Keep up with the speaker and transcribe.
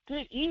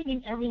Good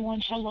evening,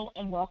 everyone. Hello,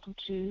 and welcome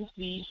to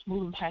the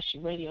Moving Past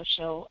You radio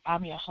show.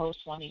 I'm your host,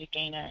 Juanita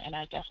Gaynor, and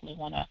I definitely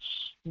want to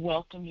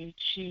welcome you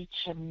to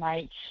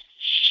tonight's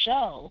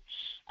show.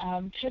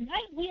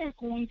 Tonight, we are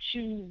going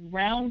to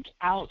round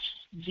out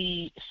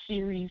the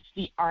series,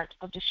 The Art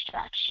of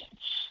Distraction,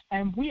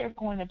 and we are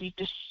going to be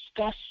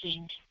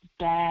discussing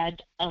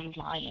bad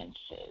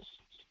alliances.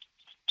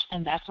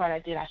 And that's what I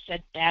did. I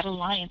said bad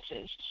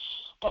alliances.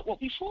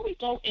 Before we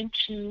go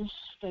into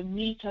the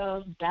meat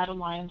of bad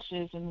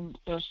alliances and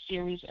their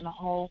series in a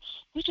whole,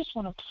 we just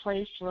want to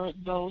pray for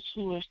those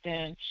who have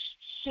been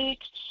sick,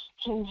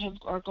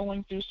 are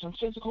going through some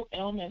physical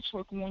ailments, who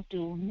are going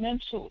through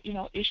mental,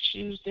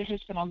 issues. There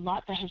has been a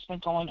lot that has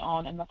been going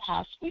on in the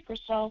past week or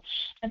so,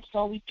 and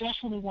so we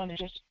definitely want to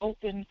just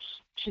open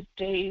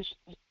today's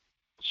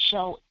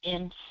show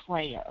in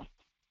prayer.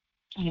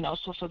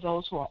 So for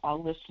those who are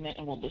all listening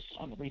and will listen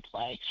on the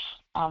replay,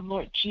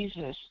 Lord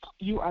Jesus,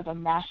 you are the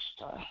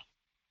master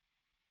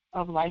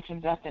of life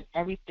and death, and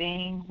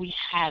everything we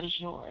have is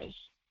yours.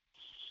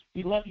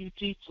 We love you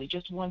deeply.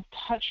 Just one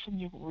touch from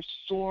you will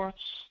restore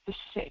the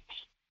sick,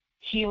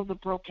 heal the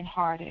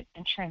brokenhearted,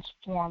 and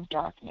transform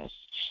darkness.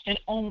 And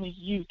only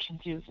you can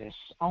do this,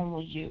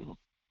 only you.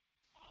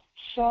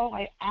 So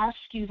I ask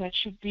you that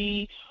you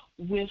be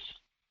with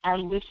our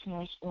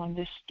listeners on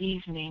this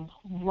evening,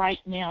 right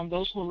now,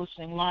 those who are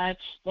listening live,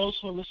 those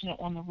who are listening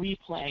on the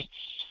replay.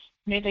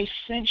 May they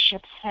sense your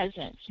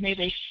presence. May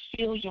they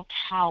feel your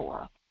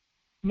power.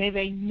 May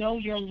they know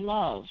your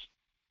love.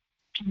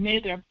 May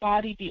their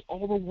body be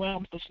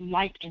overwhelmed with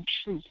light and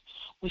truth,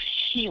 with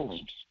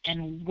healing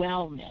and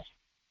wellness,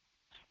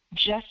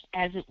 just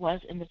as it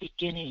was in the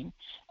beginning,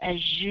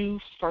 as you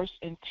first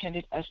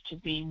intended us to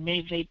be.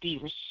 May they be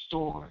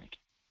restored.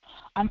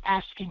 I'm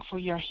asking for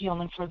your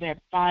healing for their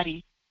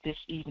body this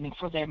evening,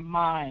 for their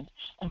mind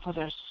and for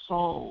their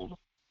soul.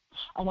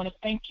 I want to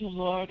thank you,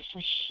 Lord,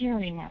 for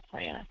hearing my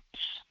prayer.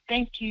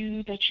 Thank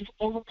you that you've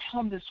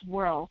overcome this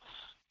world,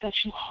 that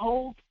you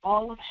hold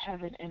all of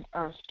heaven and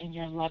earth in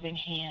your loving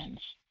hands,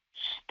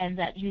 and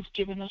that you've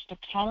given us the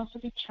promise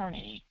of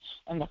eternity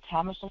and the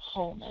promise of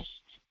wholeness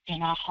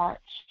in our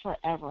hearts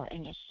forever.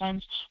 In your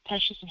Son's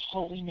precious and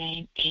holy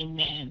name,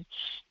 amen.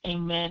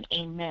 Amen,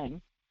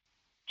 amen.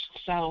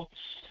 So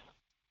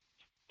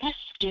let's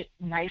get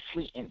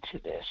nicely into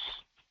this.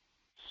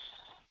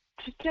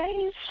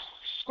 Today's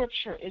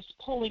scripture is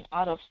pulling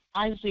out of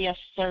Isaiah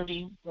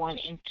 31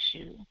 and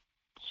 2.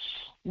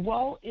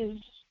 Woe is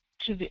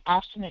to the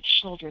obstinate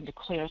children,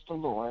 declares the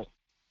Lord,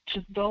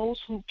 to those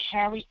who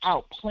carry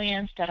out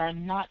plans that are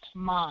not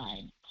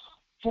mine,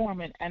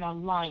 forming an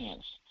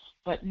alliance,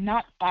 but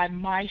not by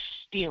my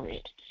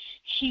spirit,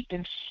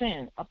 heaping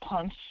sin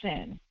upon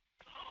sin,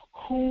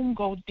 whom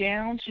go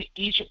down to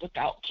Egypt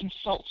without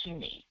consulting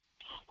me,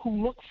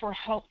 who look for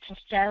help to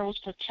Pharaoh's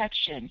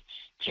protection,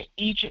 to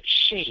Egypt's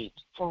shade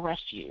for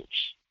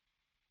refuge.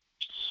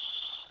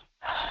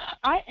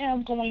 I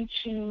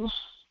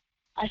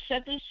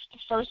said this the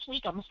first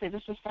week, I'm going to say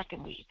this the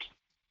second week.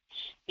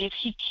 If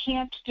he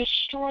can't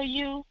destroy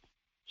you,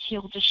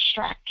 he'll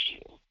distract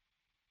you.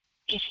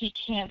 If he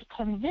can't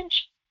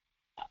convince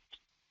you,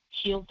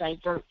 he'll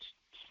divert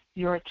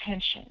your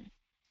attention.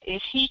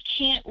 If he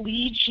can't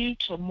lead you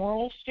to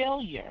moral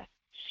failure,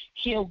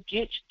 he'll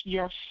get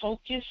your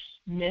focus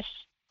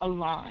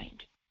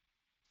misaligned.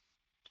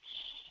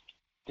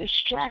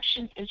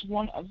 Distraction is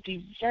one of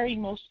the very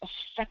most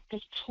effective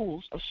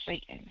tools of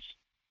Satan's.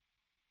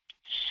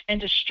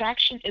 And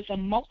distraction is a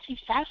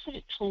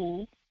multifaceted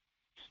tool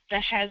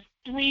that has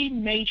three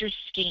major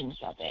schemes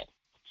of it,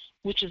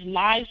 which is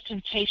lies,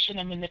 temptation,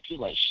 and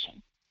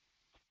manipulation.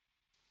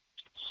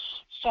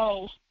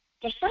 So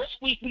the first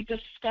week we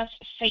discussed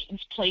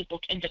Satan's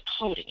playbook and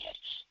decoding it.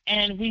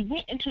 And we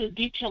went into the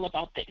detail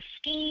about the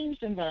schemes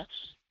and the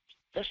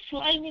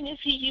sliminess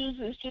he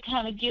uses to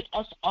kind of get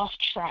us off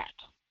track.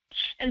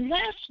 And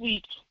last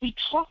week we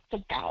talked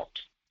about,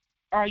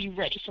 are you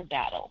ready for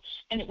battle?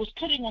 And it was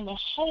putting on the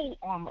whole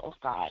armor of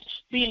God,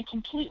 being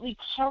completely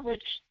covered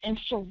and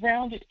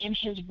surrounded in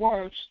his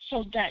word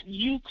so that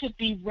you could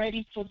be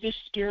ready for this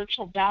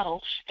spiritual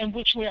battle in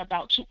which we're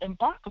about to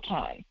embark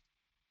upon.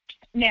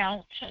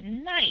 Now,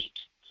 tonight,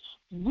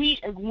 we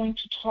are going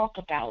to talk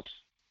about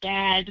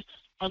bad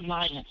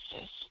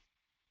alliances.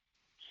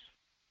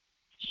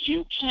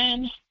 You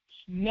can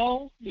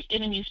know the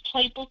enemy's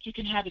playbook. You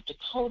can have it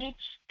decoded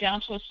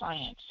down to a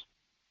science.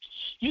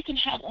 You can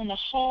have on the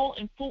whole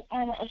and full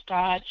armor of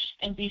God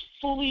and be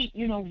fully,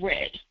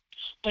 read.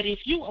 But if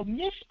you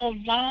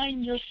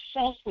misalign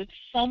yourself with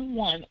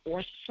someone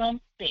or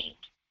something,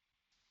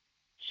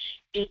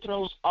 it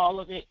throws all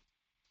of it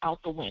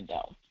out the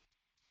window.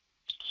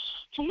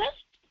 So let's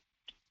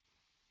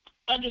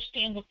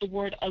understand what the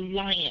word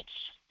alliance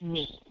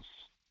means.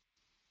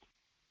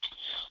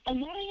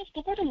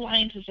 The word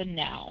alliance is a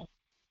noun,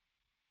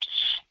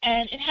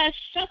 and it has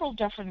several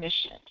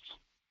definitions.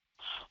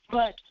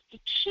 But the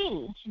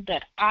two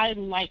that I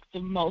like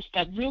the most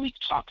that really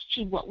talks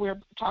to what we're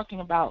talking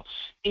about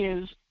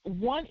is,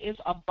 one is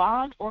a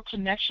bond or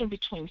connection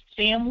between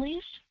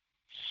families,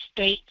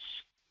 states,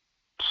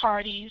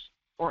 parties,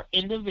 or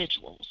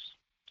individuals.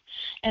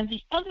 And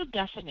the other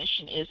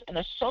definition is an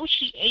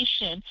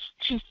association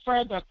to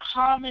further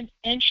common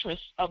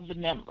interests of the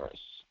members.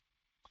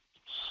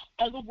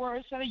 Other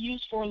words that are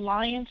used for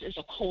alliance is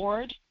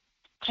accord,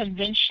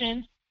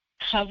 convention,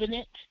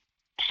 covenant,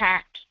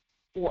 pact,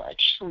 or a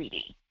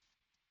treaty.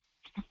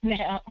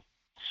 Now,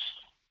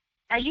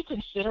 are you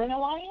considering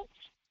alliance,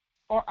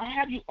 or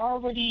have you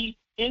already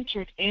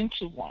entered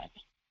into one?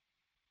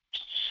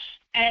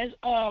 As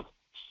a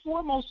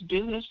foremost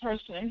business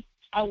person,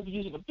 I will be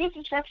using a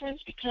business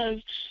reference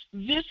because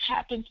this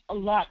happens a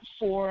lot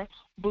for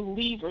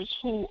believers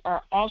who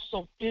are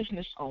also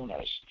business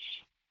owners.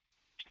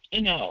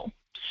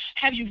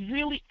 Have you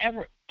really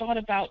ever thought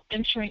about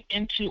entering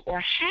into, or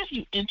have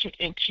you entered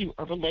into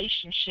a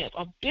relationship,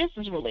 a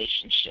business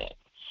relationship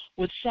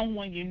with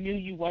someone you knew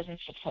you wasn't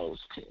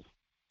supposed to?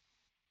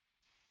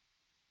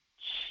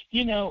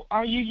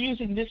 Are you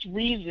using this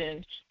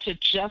reason to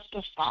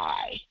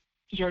justify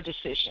your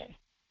decision?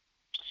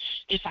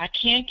 If I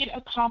can't get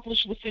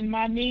accomplished within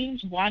my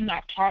means, why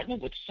not partner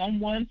with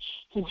someone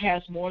who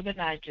has more than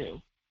I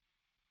do?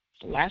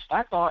 The last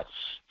I thought,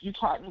 if you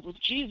partner with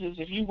Jesus,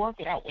 if you work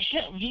it out with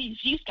him,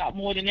 he's got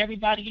more than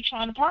everybody you're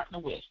trying to partner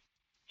with.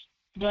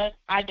 But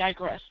I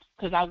digress,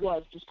 because I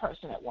was this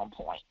person at one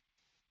point.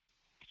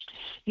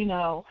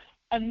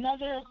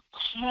 Another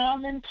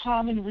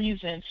common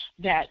reason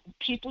that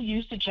people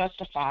use to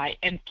justify,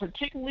 and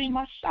particularly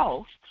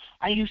myself,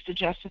 I used to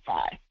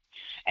justify,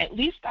 at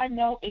least I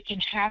know it can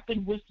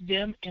happen with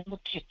them in the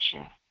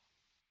picture.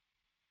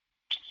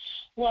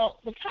 Well,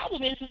 the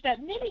problem is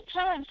that many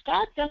times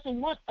God doesn't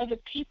want other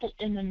people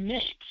in the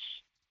mix,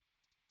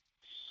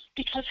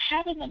 because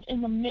having them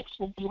in the mix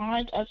will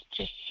blind us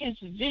to his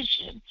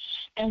vision,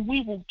 and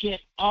we will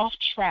get off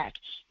track,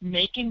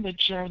 making the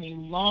journey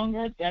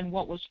longer than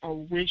what was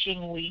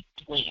originally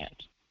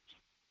planned.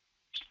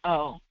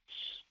 Oh,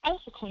 I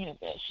was the queen of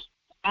this.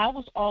 I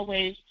was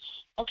always,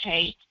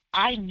 okay,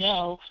 I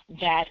know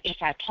that if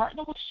I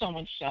partner with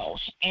so-and-so,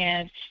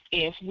 and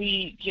if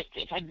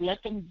I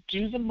let them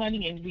do the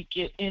money and we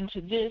get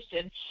into this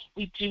and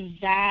we do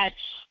that,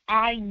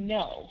 I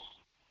know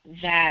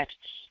that,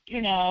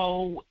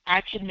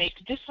 I can make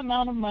this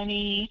amount of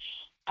money,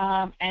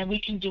 and we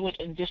can do it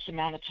in this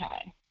amount of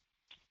time.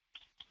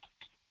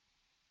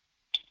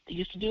 I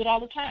used to do it all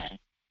the time.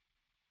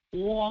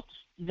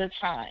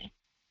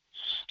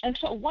 And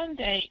so one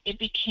day it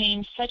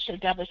became such a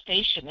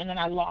devastation, and then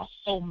I lost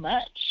so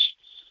much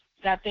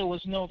that there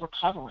was no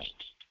recovering.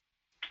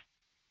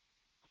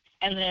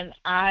 And then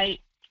I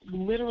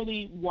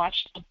literally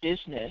watched a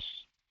business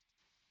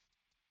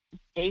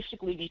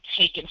basically be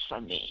taken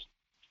from me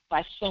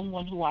by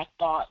someone who I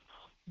thought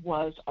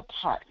was a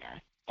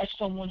partner, by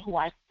someone who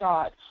I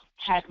thought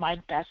had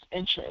my best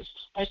interest,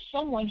 by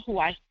someone who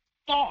I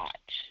thought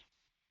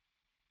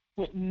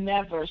would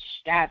never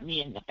stab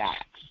me in the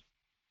back.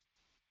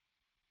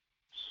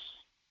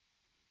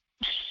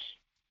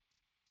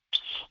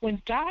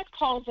 When God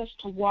calls us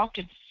to walk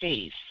in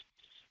faith,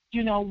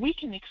 we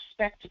can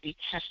expect to be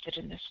tested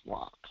in this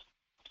walk.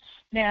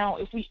 Now,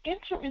 if we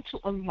enter into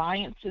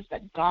alliances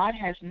that God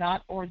has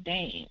not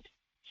ordained,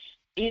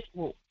 it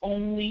will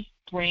only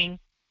bring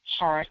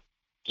heartache.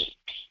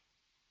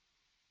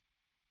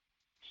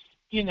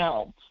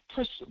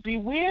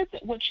 Beware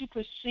that what you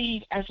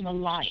perceive as an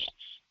alliance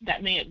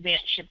that may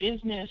advance your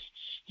business,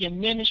 your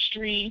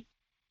ministry,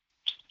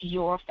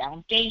 your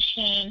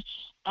foundation,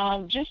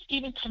 just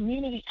even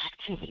community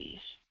activities.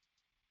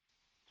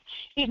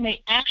 It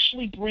may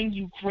actually bring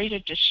you greater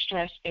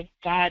distress if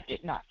God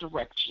did not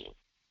direct you.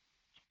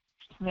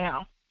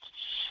 Now,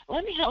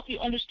 let me help you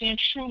understand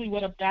truly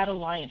what a bad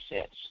alliance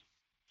is.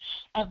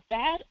 A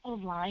bad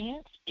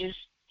alliance is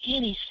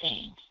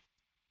anything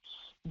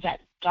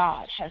that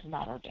God has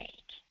not ordained.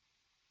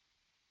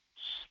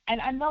 And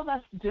I know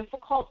that's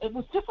difficult. It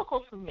was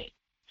difficult for me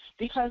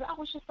because I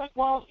was just like,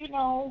 well,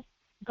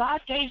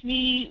 God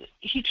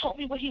he told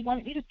me what he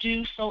wanted me to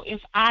do. So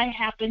if I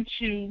happen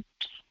to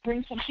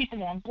bring some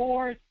people on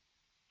board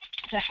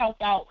to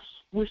help out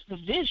with the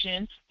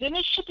vision, then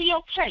it should be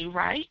okay,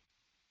 right?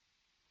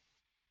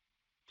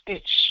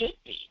 It should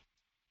be.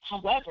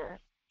 However,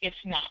 it's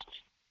not.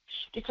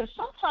 Because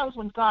sometimes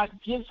when God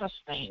gives us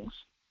things,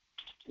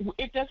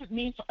 it doesn't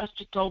mean for us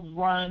to go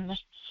run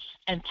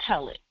and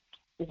tell it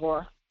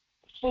or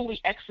fully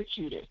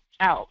execute it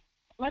out.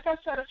 Like I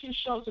said a few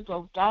shows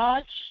ago,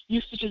 God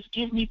used to just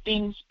give me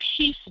things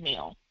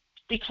piecemeal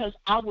because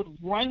I would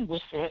run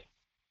with it.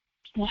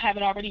 We'll have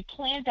it already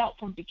planned out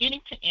from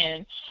beginning to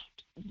end,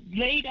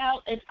 laid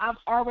out, and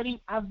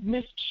I've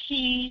missed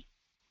key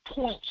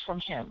points from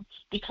him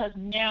because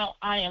now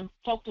I am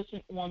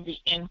focusing on the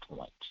end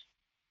point.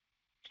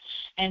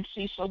 And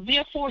see, so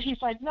therefore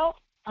he's like, nope,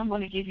 I'm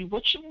going to give you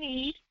what you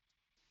need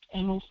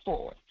and move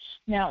forward.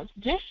 Now, it's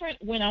different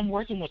when I'm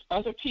working with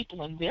other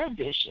people and their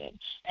vision,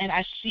 and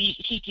I see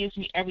he gives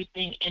me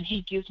everything and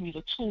he gives me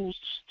the tools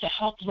to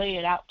help lay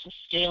it out, to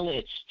scale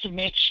it, to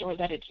make sure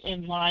that it's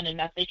in line and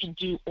that they can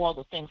do all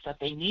the things that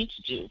they need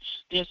to do.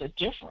 There's a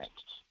difference.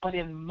 But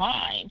in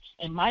my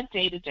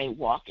day-to-day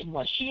walk and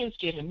what he has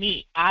given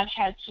me, I've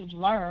had to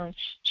learn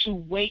to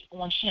wait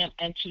on him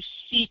and to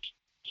seek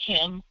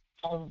him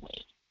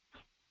only.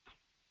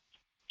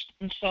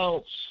 And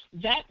so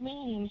that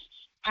means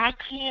I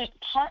can't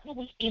partner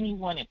with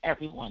anyone and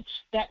everyone.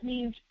 That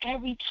means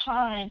every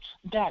time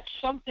that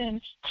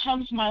something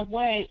comes my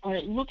way or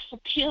it looks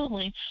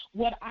appealing,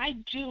 what I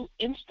do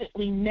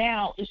instantly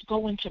now is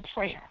go into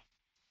prayer.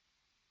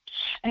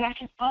 And I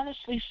can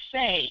honestly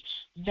say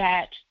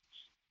that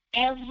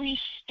every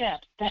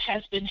step that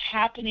has been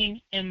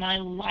happening in my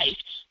life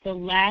the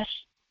last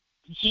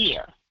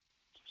year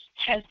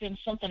has been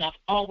something I've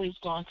always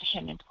gone to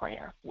him in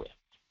prayer with.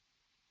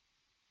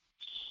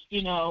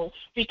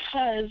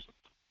 Because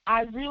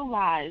I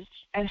realized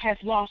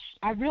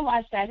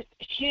that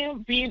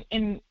him being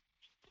in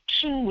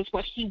tune with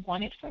what he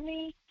wanted for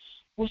me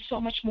was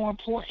so much more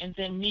important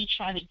than me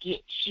trying to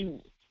get to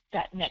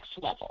that next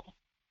level.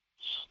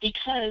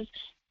 Because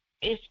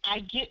if I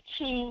get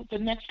to the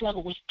next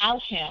level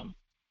without him,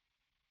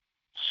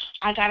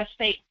 I got to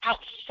stay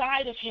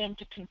outside of him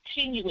to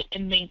continue it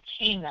and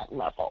maintain that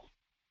level.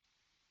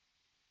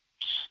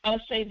 I'll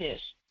say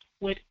this.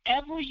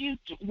 Whatever you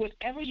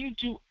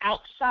do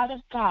outside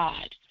of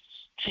God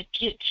to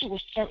get to a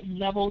certain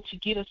level, to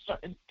get a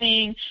certain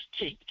thing,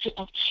 to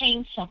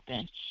obtain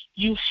something,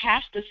 you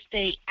have to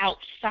stay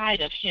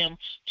outside of him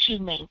to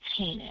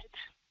maintain it.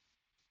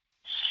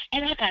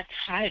 And I got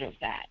tired of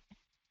that.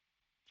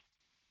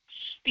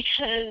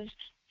 Because,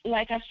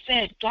 like I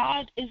said,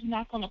 God is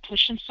not going to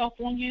push himself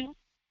on you.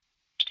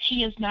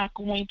 He is not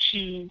going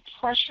to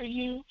pressure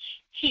you.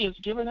 He has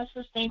given us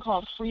this thing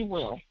called free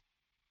will.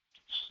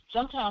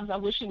 Sometimes I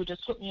wish he would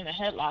just put me in a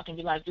headlock and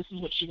be like, this is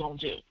what you're going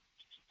to do.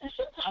 And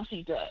sometimes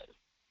he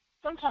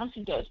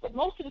does. But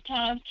most of the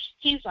time,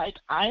 he's like,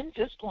 I'm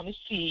just going to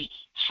see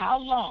how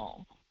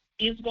long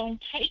it's going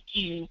to take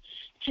you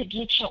to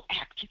get your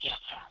act together,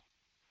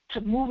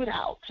 to move it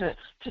out, to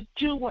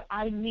do what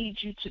I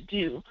need you to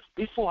do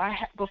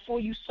before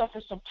you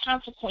suffer some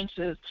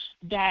consequences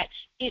that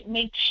it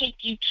may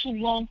take you too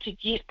long to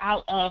get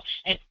out of,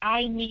 and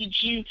I need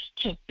you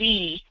to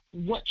be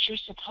what you're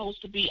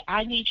supposed to be.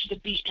 I need you to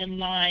be in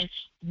line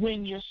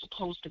when you're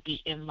supposed to be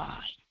in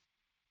line.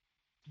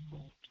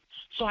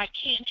 So I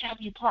can't have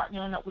you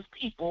partnering up with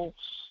people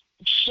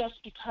just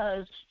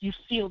because you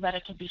feel that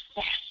it can be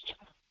faster.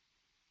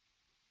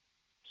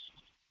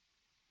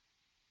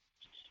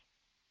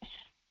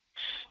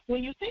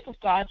 When you think of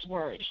God's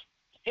word,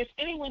 if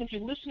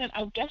you're listening,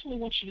 I definitely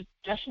want you to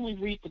definitely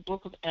read the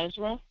book of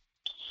Ezra.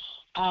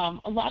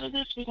 A lot of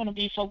this we're going to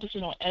be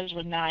focusing on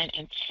Ezra 9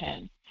 and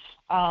 10.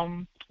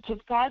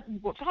 Because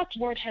God's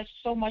word has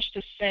so much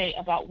to say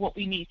about what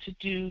we need to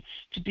do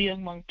to be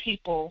among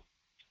people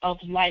of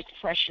like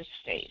precious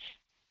faith.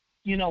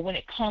 When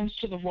it comes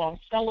to the wrong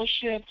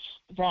fellowship,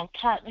 the wrong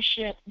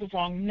partnership, the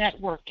wrong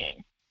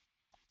networking.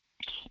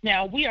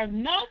 Now, we are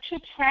not to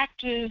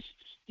practice,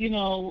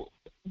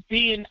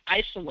 being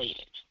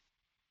isolated,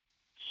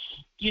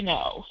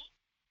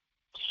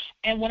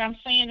 And what I'm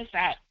saying is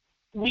that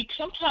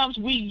sometimes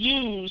we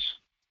use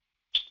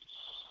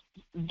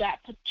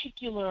that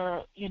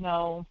particular,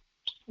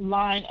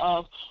 line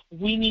of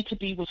we need to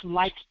be with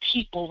like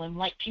people and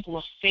like people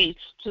of faith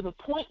to the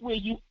point where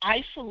you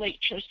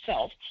isolate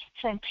yourself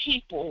from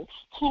people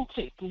who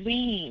could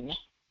glean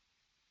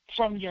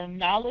from your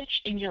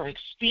knowledge and your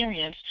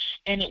experience,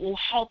 and it will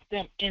help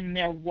them in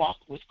their walk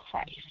with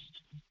Christ.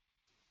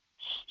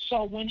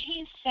 So when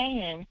he's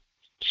saying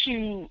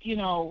to,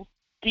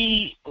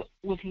 be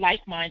with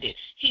like-minded,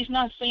 he's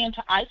not saying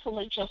to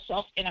isolate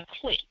yourself in a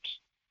clique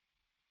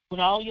with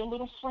all your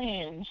little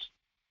friends,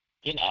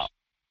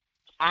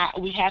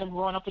 we had them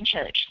growing up in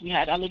church. We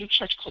had our little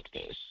church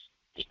clickers.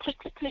 They click,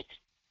 click, click.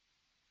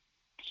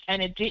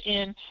 And it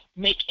didn't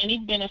make any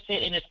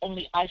benefit, and it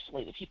only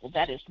isolated people.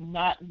 That is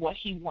not what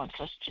he wants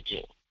us to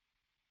do.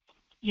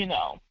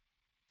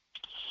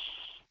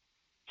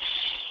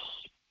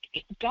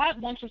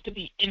 God wants us to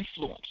be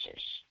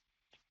influencers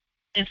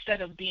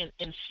instead of being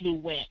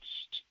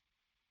influenced.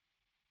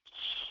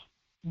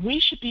 We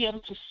should be able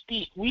to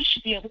speak. We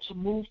should be able to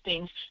move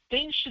things.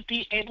 Things should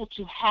be able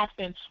to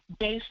happen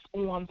based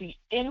on the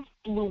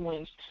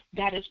influence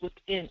that is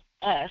within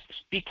us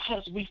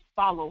because we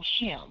follow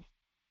him.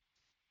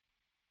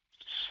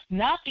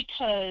 Not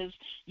because,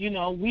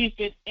 we've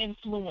been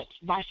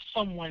influenced by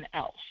someone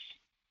else.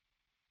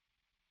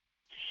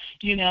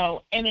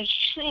 And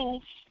it's true,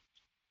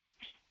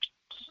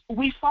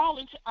 we fall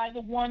into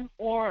either one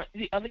or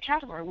the other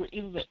category. We're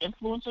either the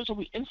influencers or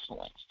we're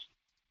influenced.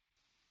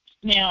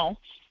 Now,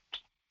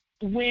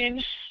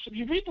 when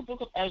you read the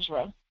book of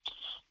Ezra,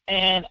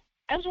 and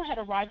Ezra had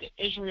arrived at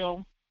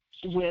Israel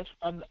with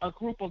a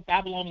group of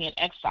Babylonian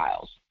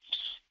exiles,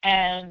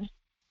 and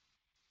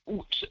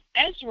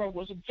Ezra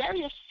was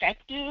very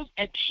effective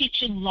at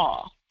teaching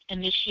law,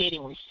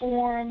 initiating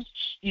reforms,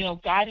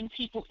 guiding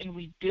people in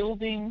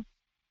rebuilding.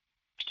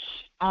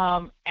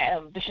 and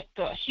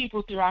the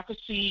Hebrew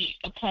theocracy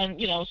upon,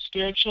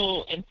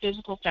 spiritual and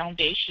physical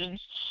foundations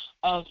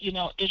of,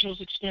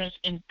 Israel's experience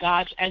in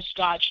God's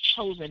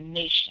chosen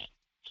nation.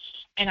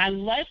 And I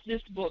like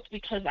this book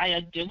because I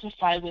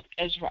identify with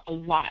Ezra a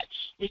lot,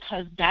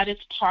 because that is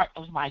part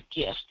of my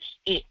gift.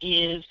 It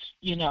is,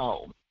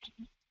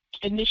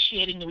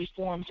 initiating the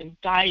reforms and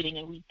guiding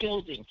and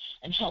rebuilding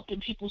and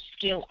helping people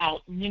scale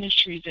out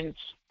ministries and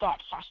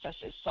thought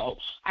processes. So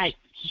I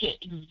hit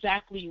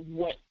exactly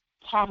what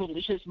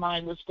probably his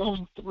mind was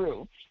going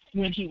through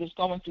when he was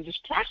going through this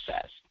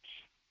process.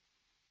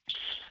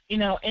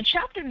 In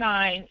chapter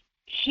 9,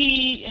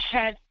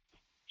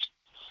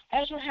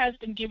 Ezra has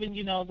been given,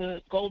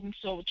 the gold and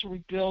silver to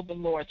rebuild the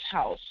Lord's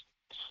house.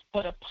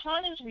 But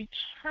upon his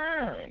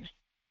return,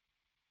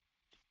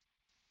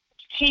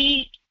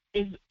 he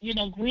is,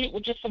 greeted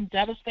with just some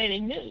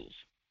devastating news.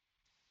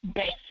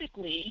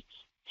 Basically,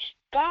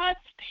 God's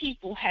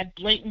people had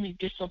blatantly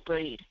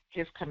disobeyed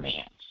his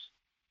commands.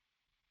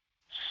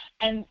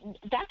 And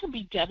that can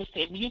be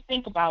devastating. When you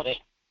think about it,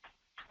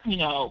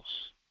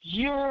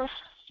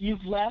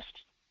 you've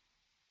left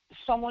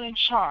someone in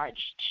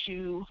charge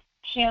to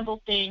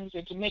handle things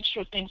and to make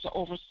sure things are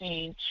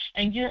overseen,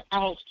 and you're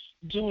out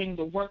doing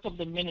the work of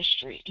the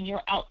ministry, and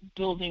you're out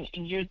building,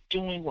 and you're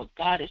doing what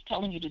God is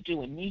telling you to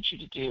do and needs you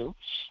to do,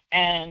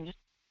 and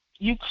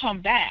you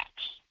come back,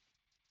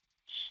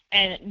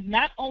 and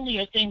not only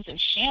are things in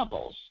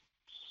shambles,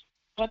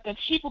 but the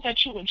people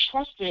that you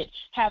entrusted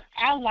have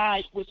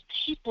allied with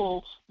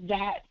people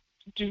that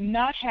do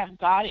not have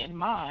God in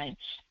mind,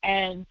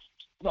 and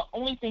the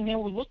only thing they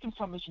were looking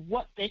from is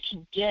what they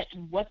can get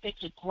and what they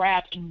could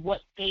grab and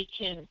what they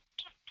can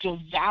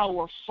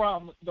devour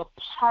from the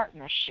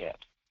partnership.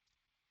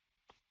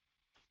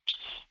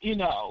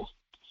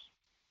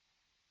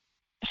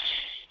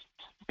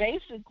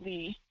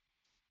 Basically,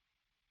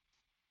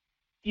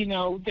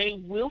 they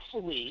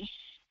willfully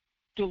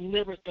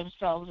delivered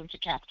themselves into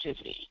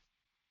captivity.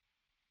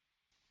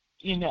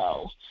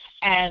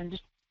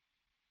 And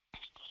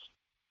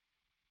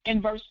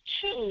in verse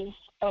 2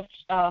 of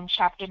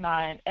chapter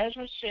 9,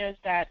 Ezra shares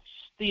that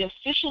the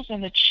officials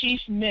and the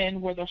chief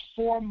men were the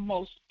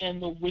foremost in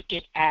the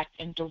wicked act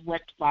in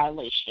direct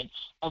violation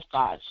of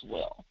God's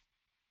will.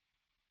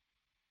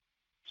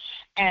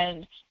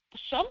 And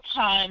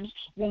sometimes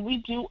when we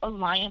do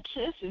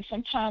alliances, and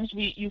sometimes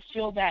you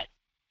feel that,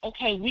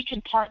 okay, we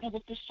can partner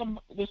with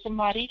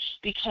somebody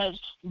because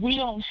we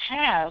don't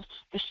have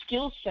the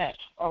skill set,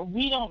 or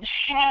we don't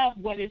have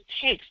what it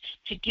takes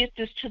to get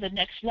this to the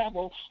next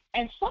level.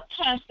 And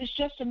sometimes it's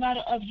just a matter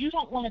of you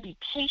don't want to be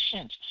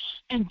patient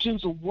and do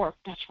the work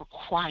that's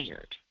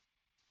required.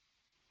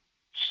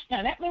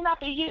 Now, that may not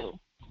be you,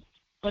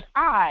 but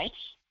I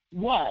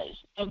was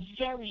a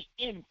very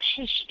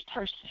impatient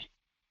person.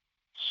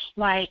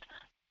 Like,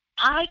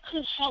 I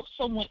could help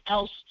someone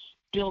else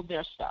build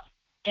their stuff.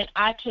 And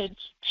I could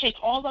take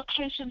all the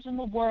patience in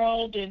the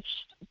world and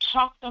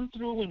talk them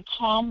through and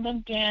calm them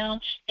down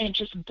and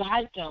just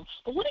guide them.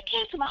 But when it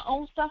came to my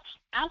own stuff,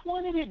 I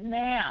wanted it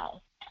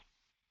now.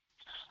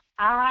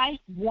 I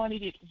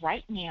wanted it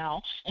right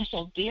now. And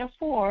so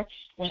therefore,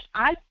 when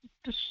I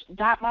just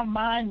got my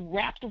mind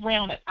wrapped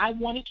around it, I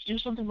wanted to do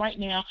something right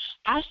now,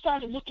 I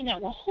started looking at,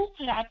 well, who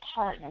could I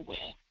partner with?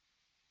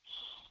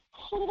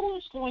 Who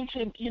is going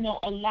to,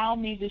 allow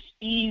me this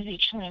easy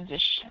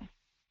transition?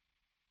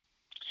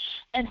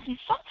 And see,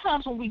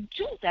 sometimes when we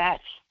do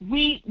that,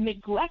 we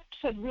neglect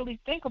to really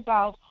think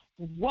about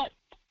what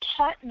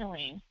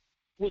partnering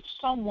with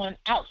someone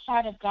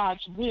outside of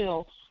God's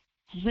will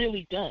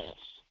really does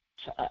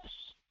to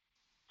us,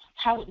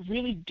 how it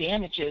really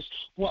damages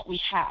what we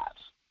have.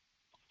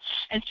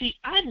 And see,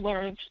 I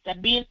learned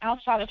that being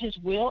outside of his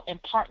will and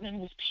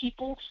partnering with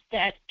people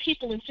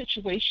in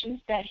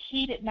situations that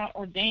he did not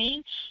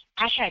ordain,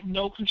 I had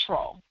no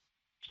control.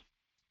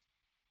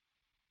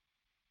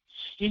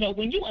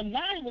 When you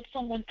align with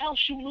someone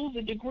else, you lose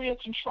a degree of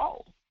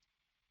control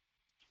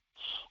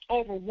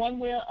over one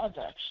way or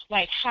other,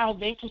 like how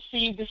they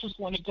perceive this is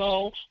going to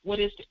go, what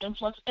is the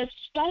influence,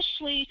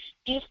 especially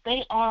if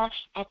they are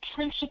a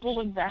principal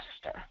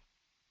investor.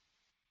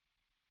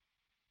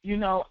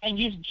 And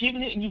you've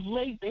given it and you've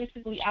laid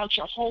basically out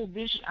your whole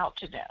vision out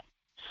to them.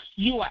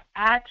 You are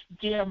at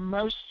their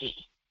mercy.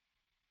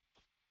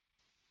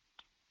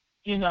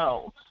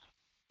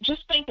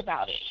 Just think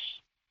about it.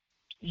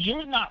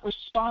 You're not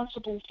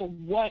responsible for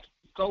what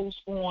goes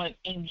on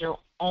in your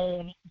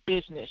own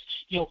business,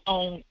 your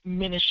own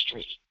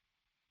ministry.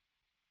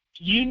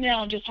 You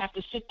now just have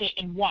to sit there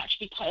and watch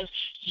because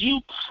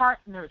you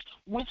partnered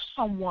with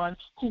someone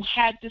who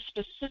had this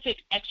specific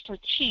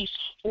expertise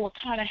or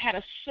kind of had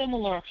a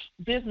similar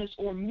business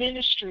or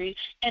ministry,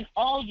 and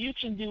all you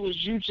can do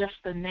is use just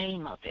the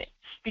name of it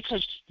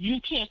because you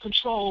can't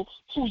control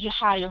who you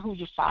hire, who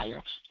you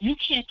fire. You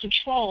can't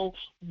control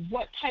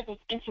what type of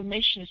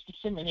information is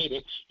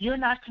disseminated. You're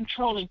not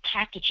controlling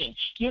packaging.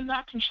 You're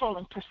not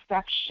controlling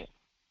perception.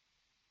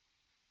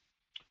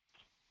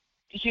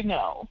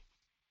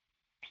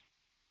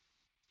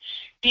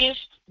 If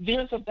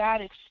there's a bad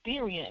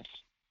experience,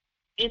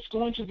 it's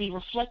going to be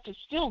reflected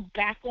still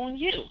back on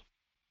you.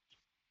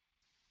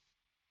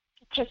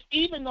 Because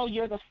even though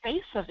you're the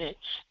face of it,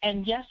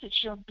 and yes,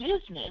 it's your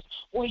business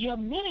or your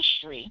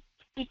ministry,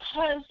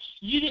 because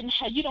you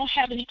don't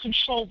have any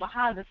control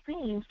behind the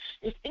scenes,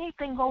 if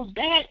anything goes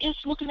bad,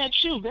 it's looking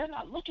at you. They're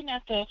not looking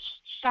at the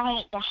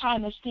silent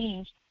behind the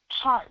scenes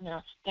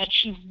partner that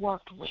you've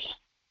worked with.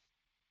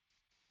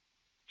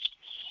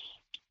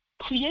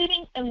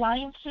 Creating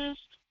alliances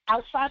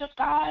outside of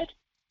God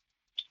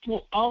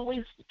will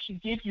always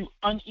give you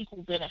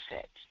unequal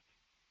benefit.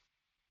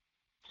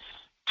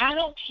 I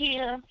don't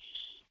care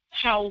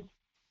how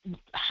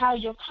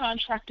your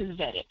contract is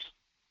vetted.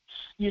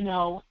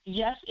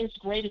 Yes, it's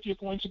great if you're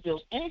going to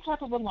build any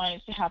type of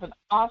alliance to have an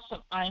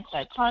awesome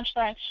ironclad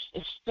contract.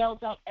 It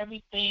spells out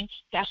everything.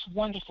 That's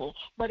wonderful.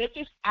 But if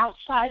it's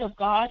outside of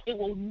God, it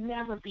will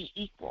never be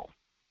equal.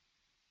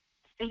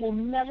 It will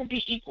never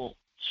be equal.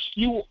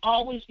 You will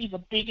always be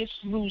the biggest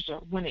loser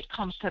when it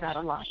comes to that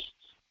alliance.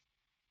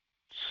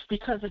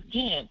 Because,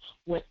 again,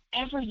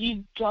 wherever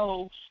you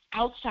go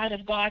outside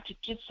of God to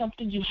get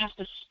something, you have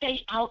to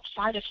stay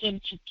outside of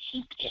Him to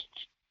keep it.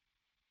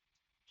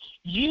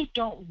 You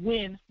don't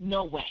win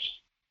no way.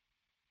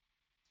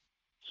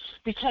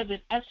 Because, in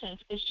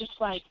essence, it's just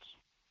like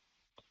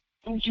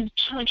you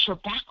turned your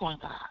back on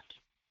God.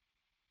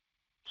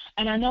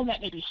 And I know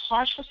that may be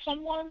harsh for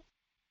someone,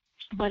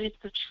 but it's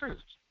the truth.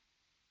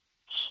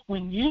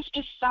 When you've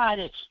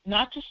decided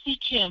not to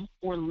seek Him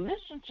or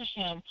listen to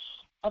Him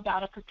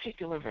about a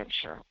particular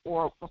venture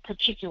or a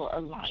particular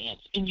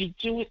alliance, and you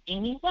do it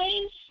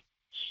anyways,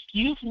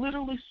 you've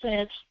literally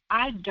said,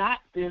 I got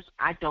this,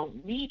 I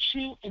don't need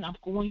you, and I'm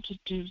going to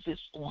do this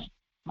on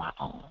my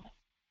own.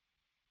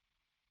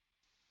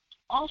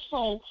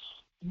 Also,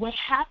 what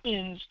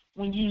happens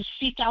when you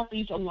seek out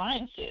these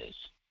alliances?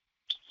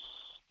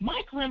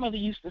 My grandmother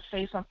used to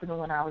say something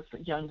when I was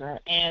younger,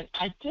 and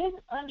I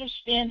didn't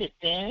understand it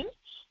then,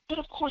 but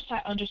of course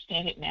I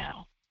understand it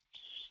now.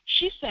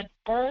 She said,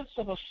 birds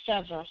of a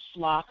feather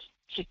flock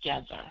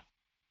together.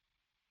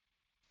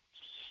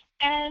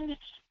 And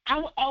I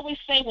would always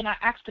say when I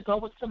asked to go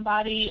with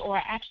somebody or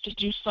I asked to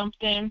do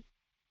something,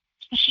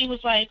 she was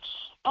like,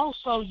 oh,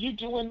 so you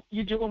doing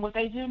what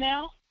they do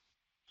now?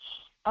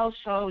 Oh,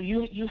 so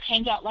you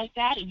hang out like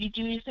that and you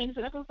do these things?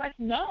 And I was like,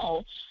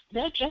 no,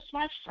 they're just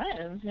my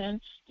friends.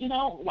 And,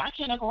 why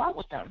can't I go out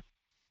with them?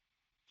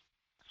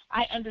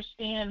 I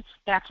understand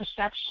that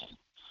perception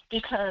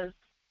because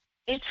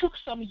it took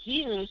some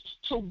years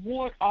to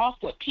ward off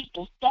what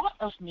people thought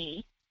of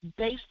me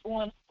based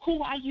on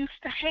who I used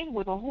to hang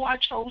with or who I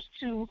chose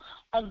to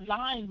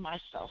align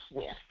myself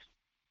with.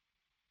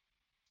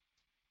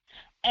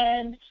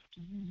 And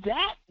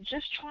that,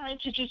 just trying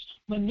to just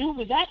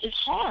maneuver that is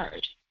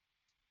hard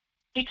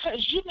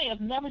because you may have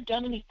never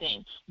done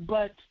anything,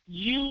 but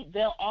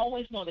they'll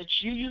always know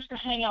that you used to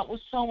hang out with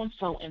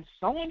so-and-so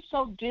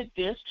did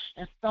this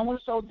and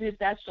so-and-so did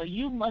that, so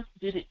you must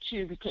did it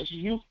too because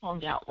you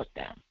hung out with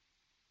them.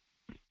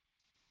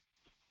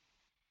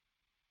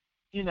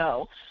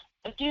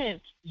 Again,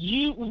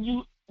 when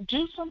you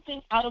do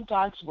something out of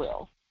God's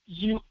will,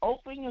 you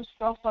open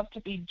yourself up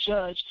to be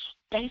judged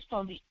based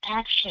on the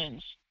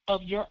actions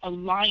of your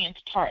alliance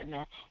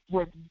partner,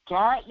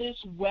 regardless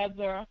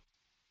whether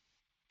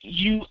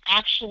you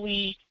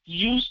actually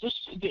use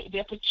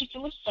their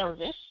particular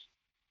service,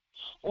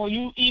 or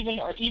you even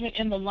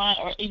in the line,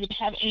 or even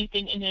have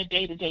anything in their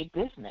day-to-day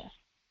business.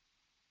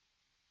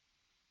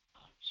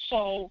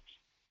 So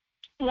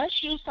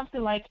let's use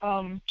something like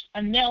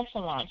a nail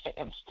salon, for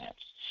instance.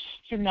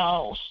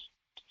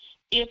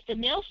 If the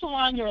nail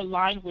salon you're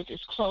aligned with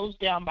is closed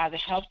down by the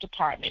health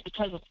department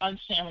because of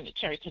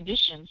unsanitary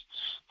conditions,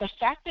 the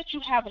fact that you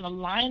have an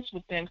alliance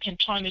with them can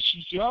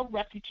tarnish your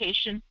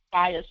reputation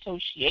by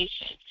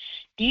association.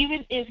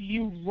 Even if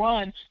you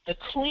run the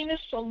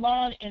cleanest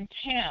salon in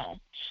town,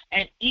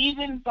 and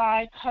even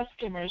by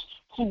customers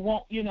who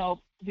won't, there'll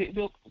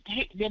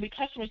be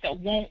customers that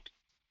won't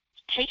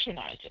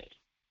patronize it.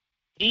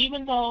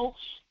 Even though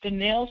the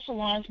nail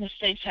salon's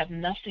mistakes have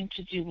nothing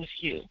to do with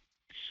you.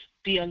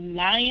 The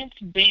alliance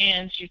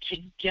bands you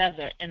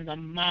together in the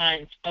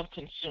minds of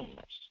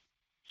consumers.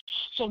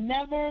 So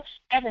never,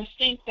 ever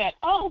think that,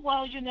 oh,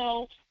 well,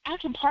 I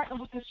can partner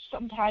with this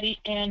somebody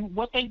and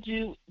what they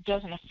do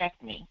doesn't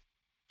affect me.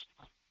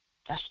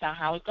 That's not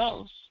how it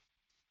goes.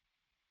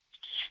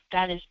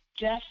 That is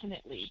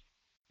definitely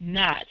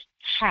not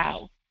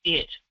how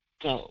it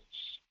goes.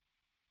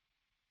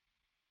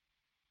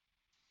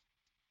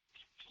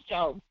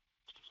 So,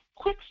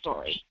 quick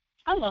story.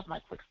 I love my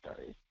quick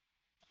stories.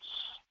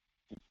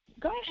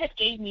 God had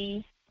gave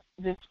me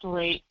this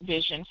great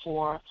vision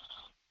for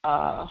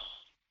a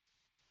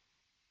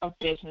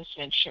business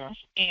venture.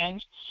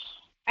 And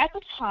at the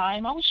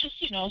time, I was just,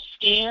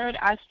 scared.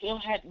 I still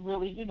hadn't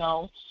really,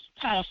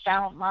 kind of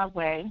found my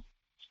way.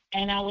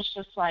 And I was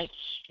just like,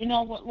 you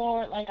know what,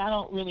 Lord, I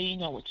don't really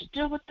know what to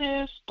do with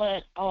this,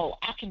 but,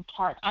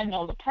 I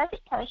know the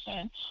perfect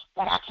person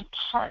that I can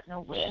partner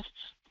with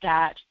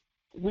that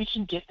we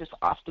can get this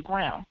off the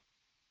ground.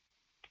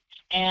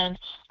 And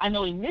I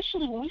know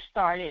initially when we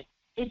started,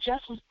 it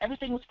just was,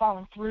 everything was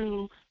falling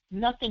through.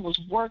 Nothing was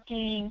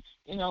working.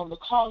 The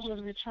calls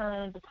were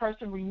returned. The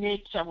person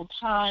reneged several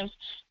times.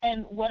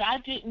 And what I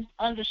didn't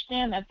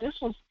understand, that this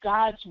was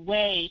God's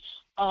way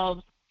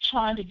of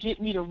trying to get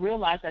me to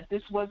realize that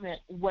this wasn't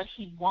what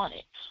he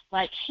wanted.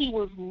 Like, he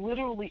was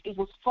literally, it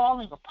was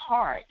falling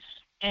apart.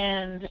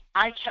 And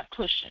I kept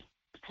pushing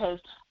because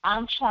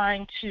I'm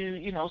trying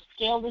to,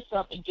 scale this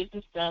up and get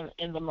this done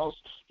in the most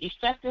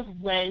effective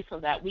way so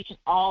that we can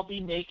all be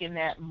making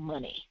that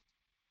money.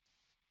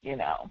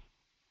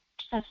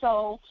 And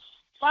so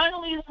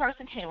finally the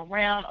person came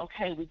around.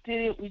 Okay, we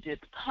did it. We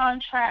did the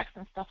contracts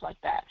and stuff like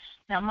that.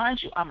 Now,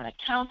 mind you, I'm an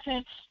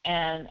accountant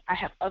and I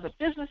have other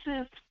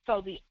businesses.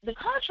 So the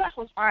contract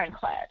was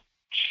ironclad.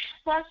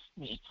 Trust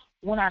me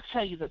when I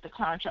tell you that the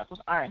contract was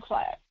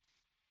ironclad.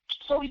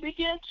 So we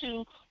began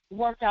to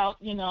work out,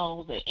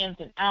 the ins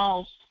and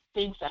outs,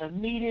 things that are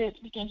needed,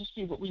 begin to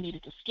see what we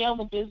needed to scale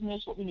the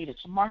business, what we needed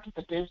to market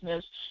the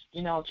business,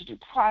 to do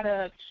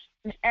product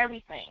and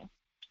everything.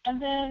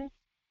 And then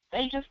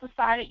they just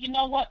decided, you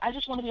know what, I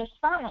just want to be a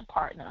silent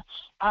partner.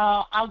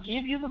 I'll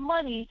give you the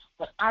money,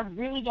 but I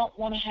really don't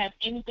want to have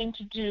anything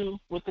to do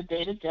with the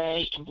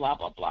day-to-day and blah,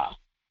 blah, blah.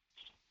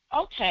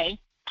 Okay,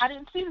 I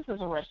didn't see this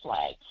as a red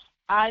flag.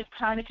 I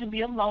kind of can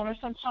be a loner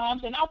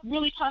sometimes, and I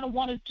really kind of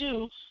want to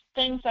do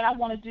things that I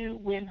want to do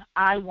when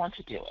I want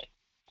to do it.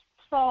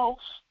 So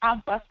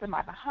I'm busting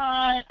my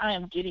behind. I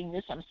am getting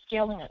this. I'm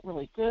scaling it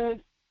really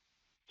good.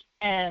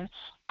 And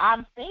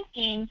I'm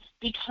thinking,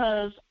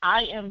 because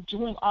I am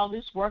doing all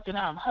this work and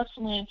I'm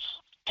hustling,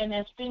 and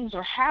as things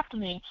are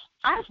happening,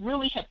 I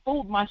really had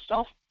fooled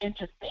myself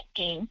into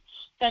thinking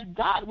that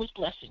God was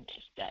blessing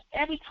this, that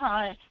every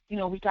time,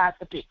 we got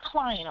the big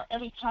client, or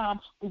every time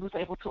we was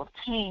able to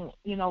obtain,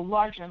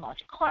 larger and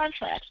larger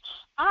contracts,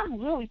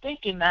 I'm really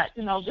thinking that,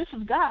 this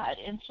is God.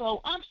 And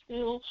so I'm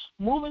still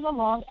moving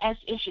along as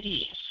if it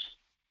is.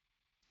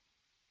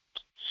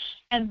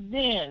 And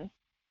then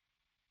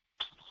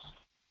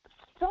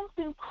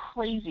something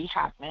crazy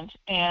happened,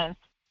 and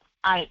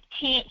I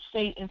can't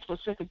say in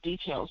specific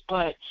details,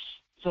 but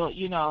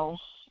the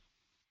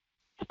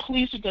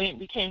police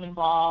became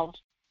involved,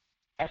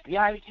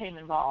 FBI became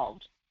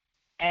involved,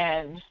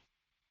 and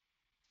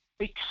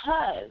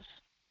because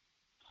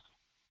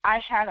I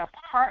had a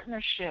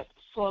partnership,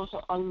 so it's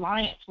an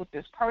alliance with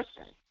this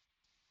person,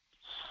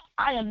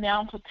 I am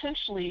now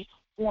potentially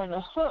on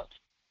the hook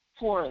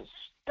for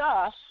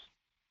stuff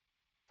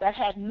that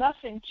had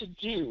nothing to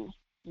do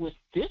with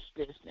this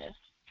business,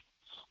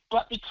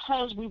 but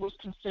because we was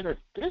considered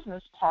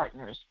business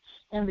partners,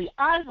 in the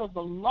eyes of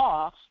the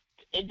law,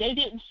 they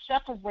didn't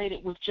separate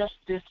it with just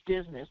this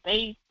business.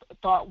 They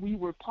thought we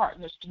were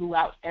partners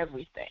throughout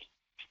everything.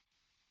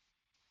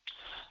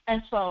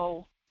 And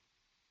so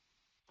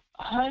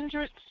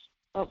hundreds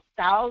of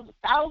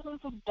thousands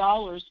of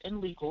dollars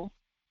in legal,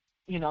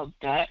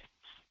 debt,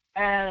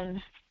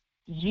 and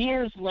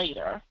years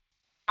later,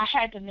 I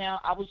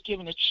was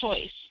given a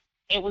choice.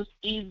 It was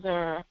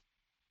either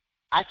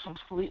I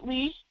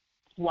completely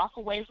walk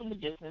away from the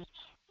business,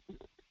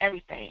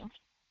 everything,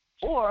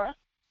 or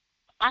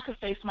I could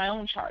face my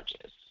own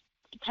charges,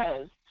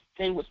 because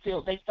they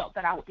felt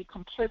that I would be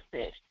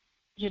complicit,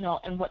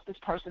 in what this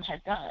person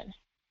had done.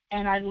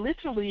 And I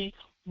literally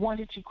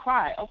wanted to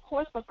cry. Of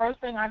course, the first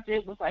thing I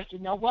did was like, you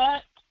know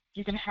what?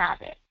 You can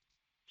have it.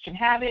 You can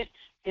have it.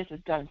 It's a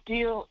done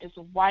deal. It's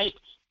a wipe.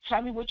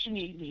 Tell me what you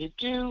need me to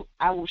do.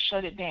 I will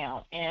shut it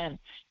down. And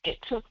it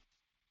took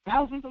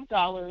thousands of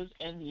dollars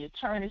and the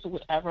attorneys or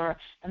whatever,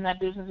 and that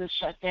business is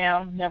shut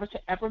down, never to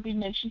ever be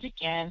mentioned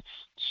again,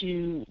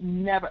 to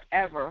never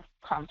ever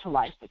come to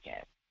life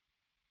again.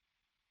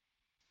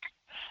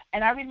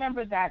 And I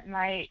remember that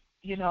night,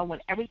 when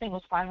everything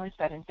was finally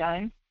said and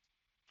done,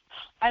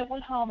 I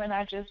went home and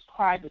I just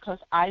cried because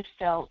I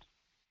felt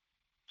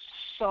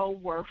so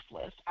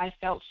worthless. I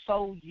felt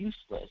so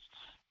useless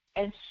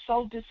and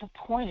so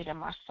disappointed in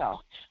myself,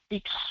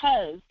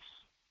 because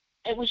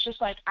it was just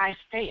like I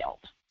failed.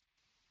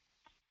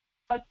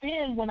 But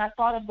then when I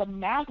thought of the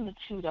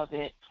magnitude of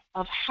it,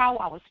 of how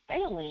I was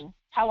failing,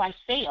 how I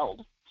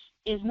failed,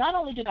 is not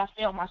only did I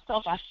fail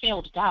myself, I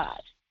failed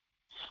God.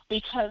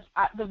 Because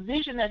the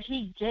vision that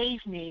he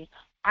gave me,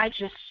 I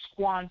just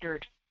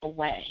squandered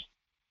away.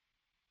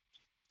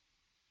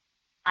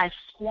 I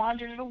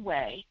squandered it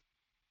away.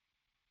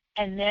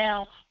 And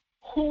now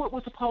who it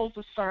was supposed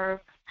to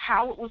serve,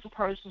 how it was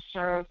supposed to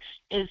serve,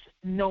 is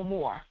no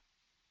more.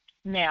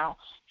 Now,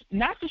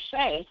 not to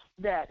say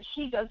that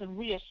he doesn't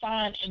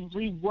reassign and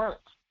rework,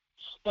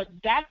 but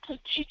that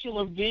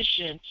particular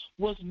vision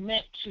was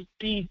meant to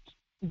be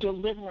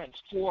deliverance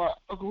for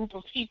a group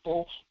of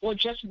people or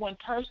just one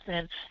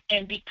person.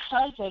 And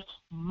because of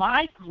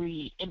my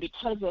greed and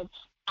because of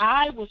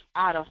I was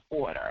out of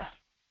order,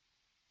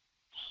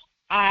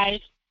 I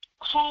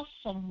caused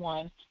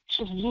someone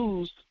to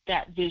lose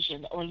that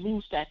vision or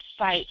lose that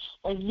sight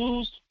or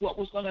lose what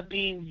was going to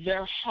be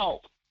their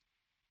help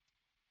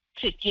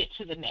to get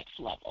to the next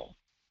level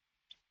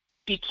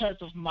because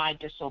of my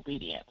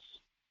disobedience.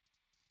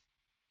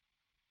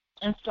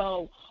 And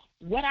so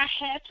what I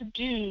had to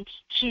do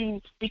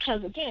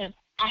because again,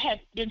 I had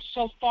been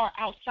so far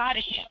outside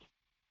of him.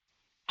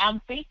 I'm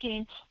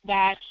thinking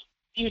that,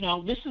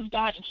 this is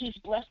God and he's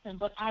blessed him,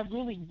 but I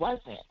really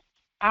wasn't.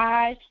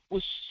 I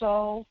was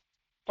so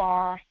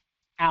far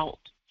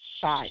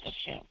outside of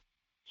him.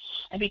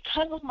 And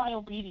because of my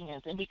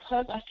obedience and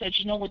because I said,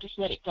 you know what, just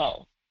let it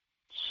go,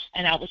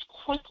 and I was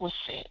quick with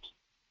it,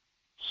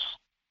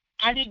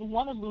 I didn't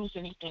want to lose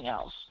anything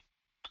else.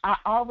 I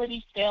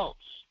already felt,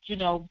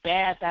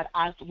 bad that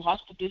I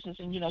lost the business,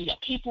 and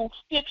people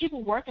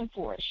working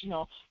for us,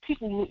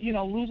 people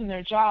losing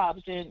their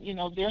jobs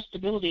and their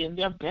stability and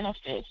their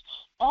benefits,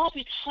 all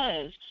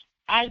because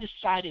I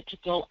decided to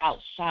go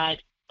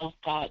outside of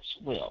God's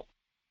will.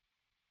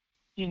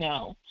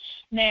 Now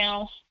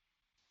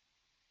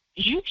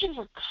you can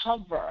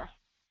recover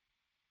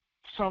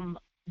from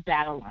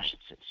bad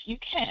alliances. You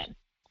can.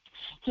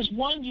 Because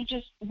when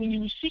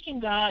you're seeking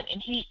God,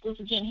 and He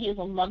is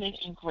a loving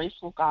and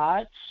graceful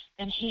God,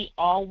 and He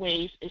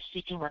always is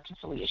seeking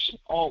reconciliation,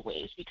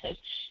 always, because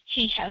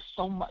He has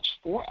so much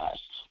for us.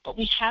 But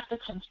we have to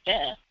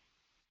confess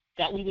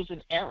that we was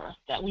in error,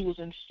 that we was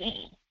in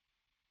sin.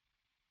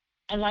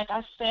 And like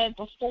I said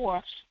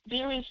before,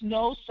 there is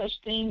no such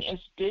thing as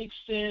big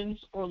sins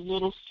or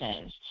little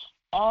sins.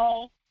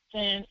 All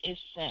sin is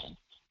sin.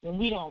 When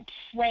we don't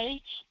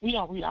pray, we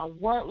don't read our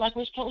word like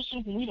we're supposed to,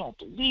 when we don't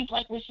believe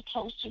like we're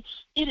supposed to,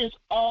 it is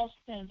all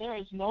sin. There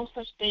is no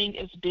such thing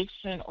as big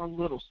sin or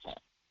little sin.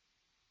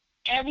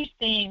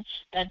 Everything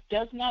that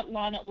does not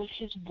line up with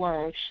His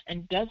word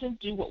and doesn't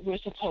do what we're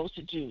supposed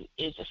to do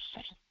is a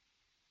sin.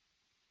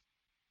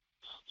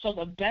 So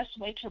the best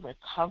way to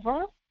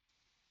recover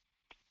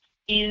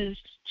is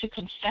to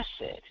confess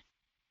it.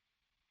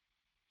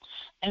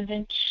 And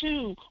then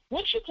 2,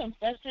 once you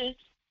confess it,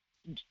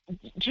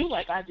 do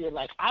like I did.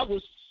 Like, I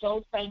was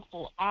so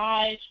thankful.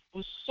 I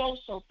was so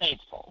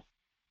thankful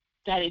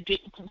that it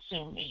didn't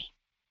consume me.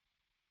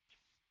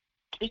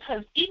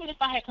 Because even if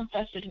I had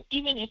confessed it, and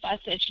even if I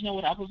said, you know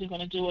what, I wasn't going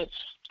to do it,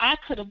 I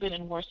could have been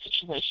in a worse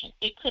situation.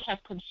 It could have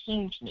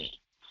consumed me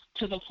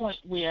to the point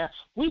where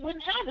we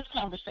wouldn't have this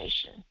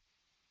conversation.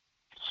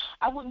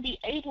 I wouldn't be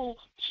able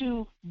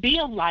to be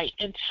a light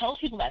and tell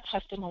people that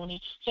testimony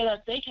so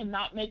that they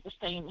cannot make the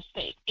same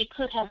mistake. It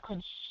could have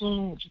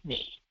consumed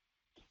me.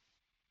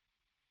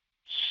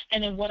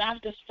 And then what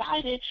I've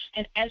decided,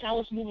 and as I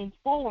was moving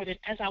forward, and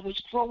as I was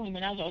growing,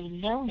 and as I was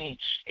learning,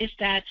 is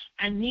that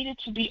I needed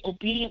to be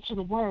obedient to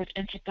the word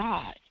and to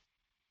God.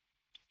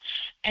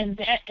 And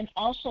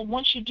also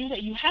once you do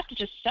that, you have to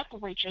just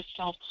separate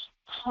yourself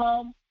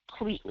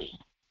completely.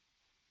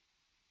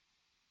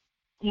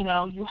 You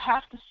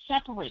have to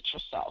separate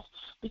yourself,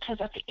 because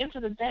at the end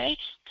of the day,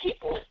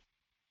 people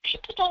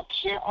don't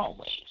care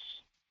always.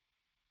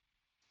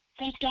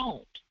 They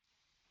don't.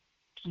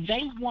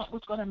 They want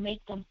what's going to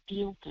make them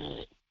feel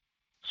good.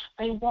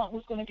 They want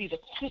what's going to be the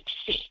quick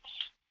fix.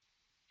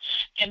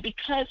 And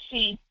because,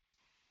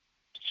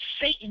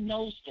 Satan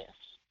knows this.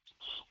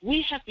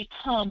 We have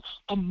become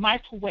a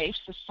microwave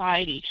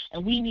society,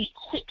 and we need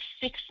quick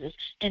fixes,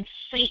 and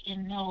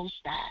Satan knows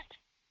that.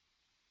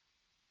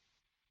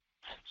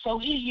 So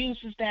he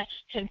uses that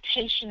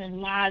temptation and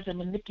lies and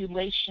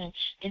manipulation,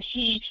 and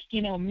he,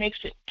 makes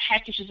it,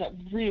 packages up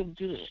real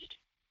good.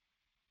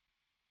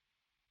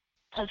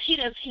 Because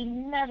he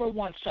never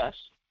wants us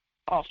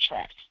on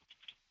track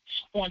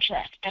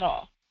at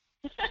all.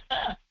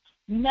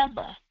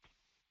 Never.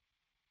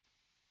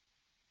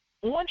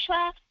 On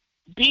track,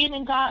 being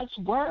in God's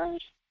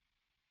word,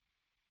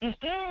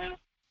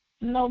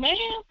 no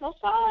ma'am, no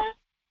sir.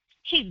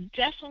 He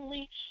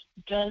definitely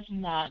does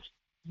not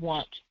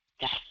want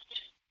that.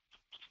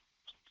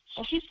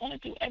 So he's going to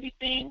do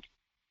everything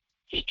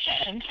he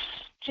can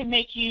to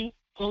make you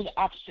go the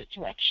opposite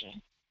direction.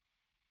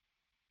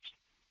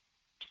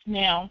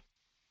 Now,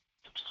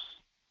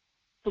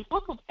 the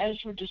book of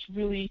Ezra just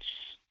really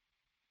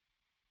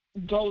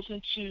goes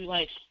into,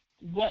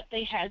 what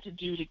they had to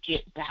do to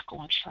get back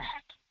on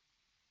track.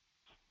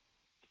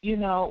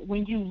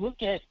 When you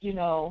look at,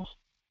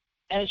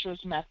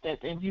 Ezra's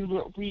method, and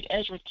you read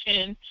Ezra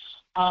 10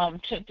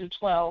 through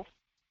 12,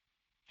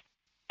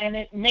 and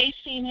it may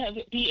seem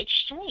to be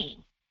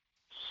extreme,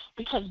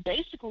 because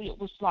basically it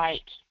was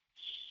like,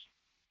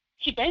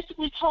 he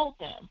basically told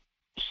them,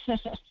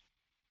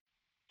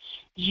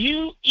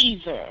 you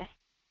either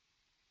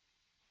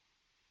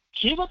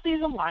give up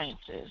these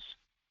alliances,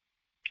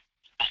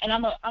 and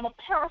I'm a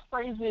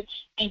paraphrase it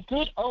in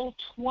good old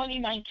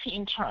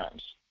 2019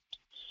 terms.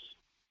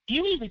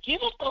 You either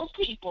give up those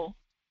people,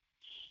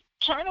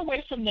 turn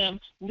away from them,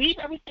 leave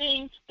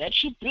everything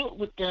that you built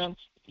with them,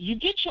 you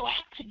get your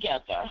act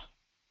together,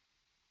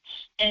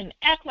 and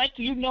act like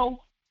you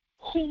know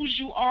whose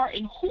you are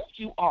and who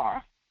you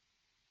are.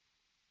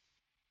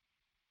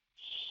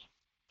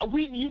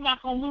 You're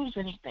not going to lose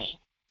anything.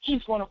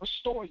 He's going to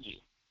restore you.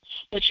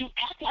 But you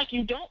act like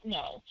you don't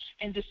know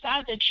and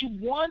decide that you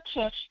want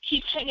to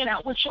keep hanging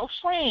out with your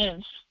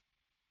friends,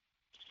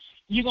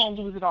 you're going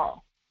to lose it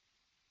all.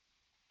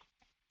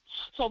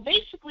 So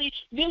basically,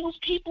 there was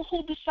people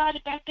who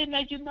decided back then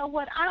that, you know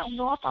what, I don't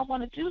know if I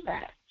want to do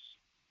that.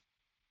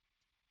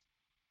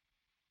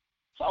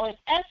 So in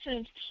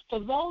essence, for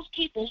those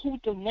people who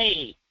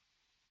delayed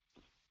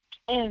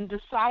in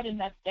deciding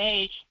that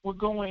they were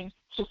going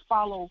to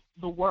follow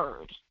the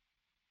word,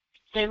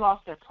 they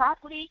lost their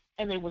property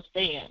and they was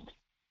banned.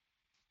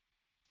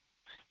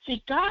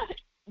 See, God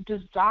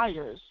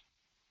desires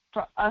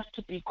for us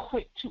to be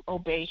quick to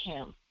obey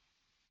him.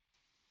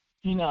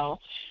 You know,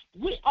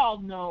 we all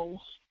know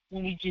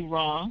when we do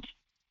wrong,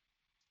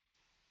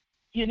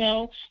 you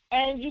know,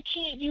 and you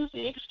can't use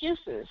the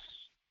excuses.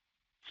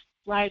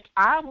 Like,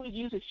 I would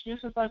use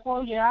excuses like,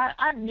 well, yeah,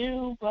 I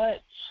knew,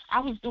 but I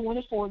was doing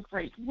it for a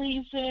great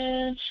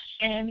reason,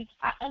 and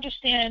I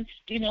understand,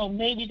 you know,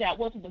 maybe that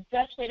wasn't the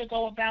best way to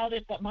go about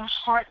it, but my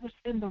heart was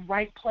in the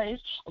right place.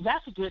 Well,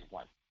 that's a good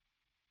one.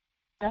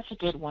 That's a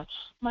good one.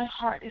 My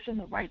heart is in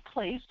the right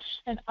place,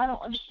 and I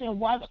don't understand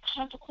why the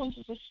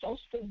consequences are so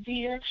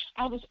severe.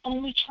 I was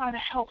only trying to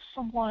help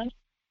someone,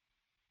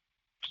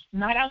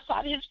 not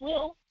outside of his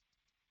will,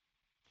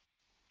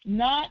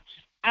 not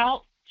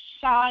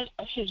outside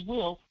of his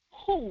will.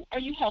 Who are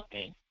you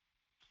helping?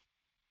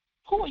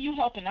 Who are you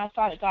helping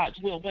outside of God's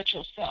will but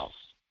yourself?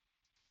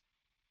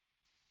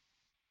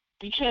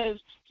 Because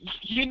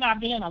you're not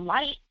being a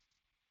light.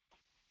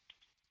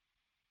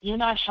 You're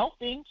not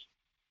helping.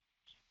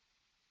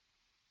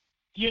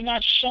 You're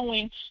not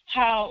showing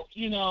how,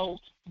 you know,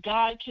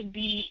 God can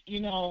be,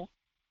 you know,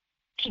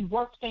 can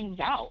work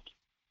things out.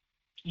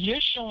 You're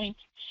showing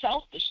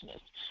selfishness.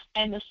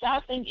 And the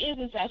sad thing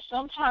is that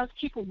sometimes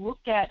people look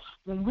at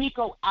when we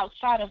go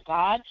outside of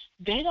God,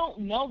 they don't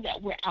know that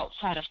we're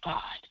outside of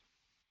God.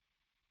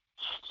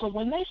 So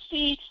when they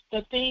see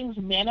the things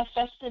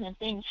manifesting and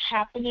things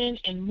happening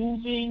and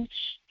moving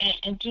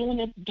and doing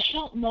it, they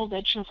don't know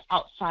that you're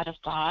outside of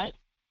God.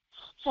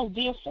 So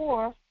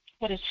therefore,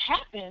 what has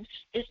happened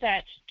is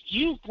that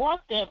you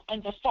brought them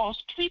under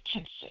false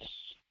pretenses.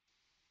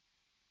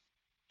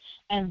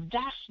 And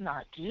that's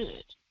not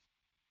good.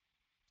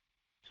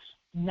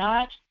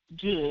 Not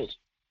good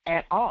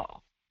at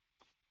all.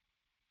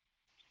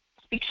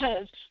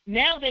 Because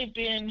now they've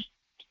been,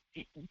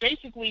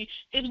 basically,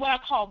 is what I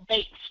call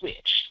bait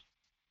switch.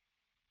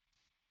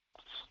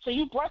 So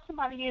you brought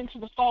somebody into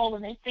the fold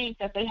and they think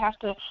that they have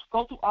to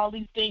go through all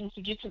these things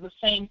to get to the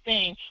same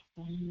thing,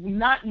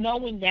 not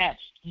knowing that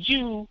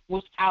you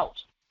was out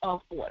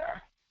of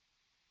order.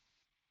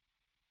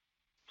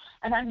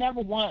 And I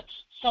never want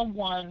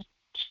someone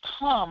to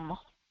come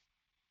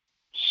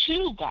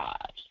to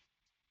God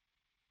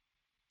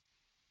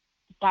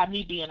by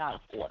me being out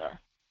of order,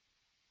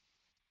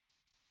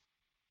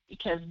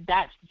 because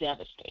that's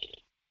devastating.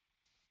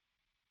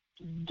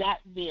 That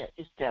there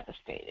is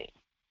devastating.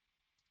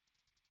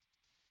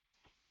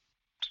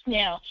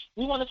 Now,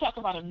 we want to talk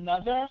about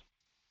another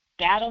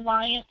bad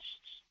alliance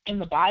in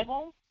the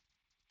Bible.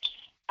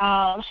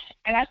 And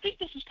I think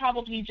this is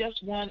probably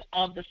just one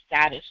of the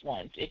saddest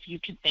ones, if you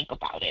can think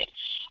about it.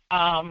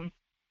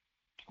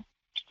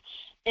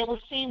 It was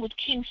seen with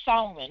King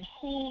Solomon,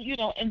 who, you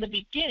know, in the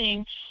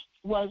beginning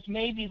was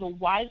maybe the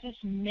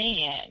wisest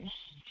man,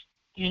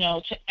 you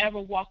know, to ever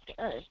walk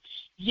the earth.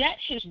 Yet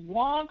his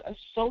wrong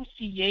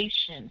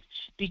associations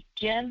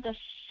began the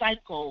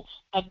cycle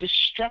of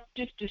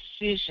destructive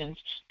decisions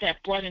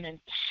that brought an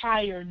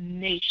entire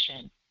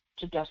nation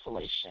to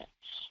desolation.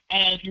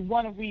 And if you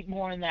want to read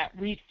more on that,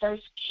 read 1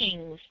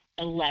 Kings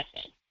 11.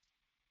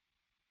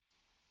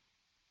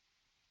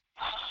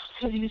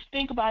 Because if you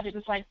think about it,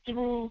 it's like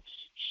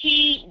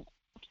he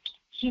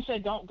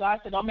said, God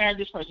said, don't marry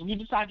this person. You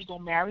decided to go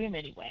marry him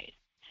anyway,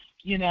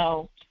 you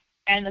know.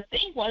 And the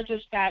thing was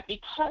is that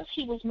because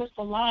he was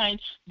misaligned,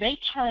 they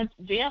turned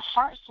their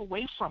hearts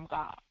away from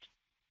God,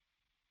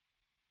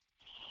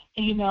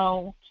 you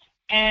know,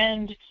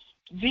 and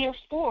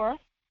therefore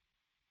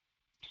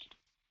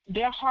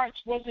their hearts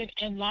wasn't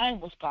in line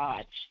with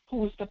God, who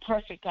was the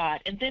perfect God.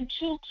 And then,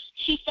 too,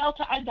 he fell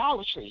to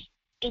idolatry.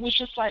 It was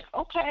just like,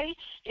 okay,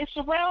 it's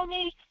around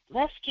me,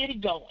 let's get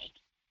it going.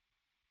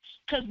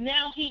 Because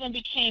now he even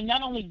became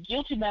not only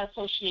guilty by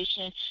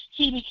association,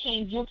 he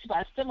became guilty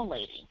by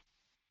assimilating.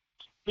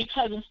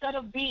 Because instead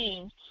of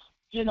being,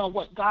 you know,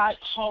 what God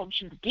called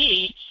you to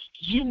be,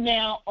 you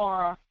now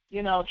are,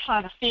 you know,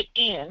 trying to fit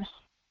in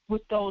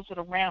with those that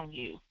are around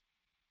you.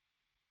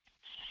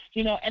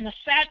 You know, and the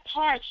sad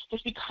part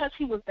was because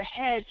he was the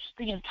head,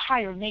 the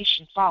entire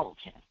nation followed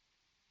him.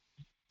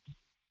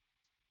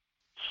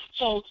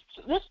 So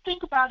let's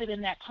think about it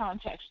in that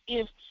context.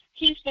 If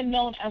he's been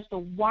known as the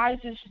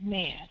wisest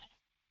man,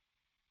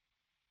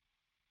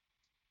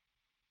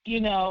 you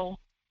know,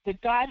 the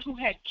God who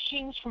had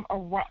kings from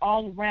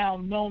all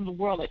around known the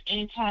world at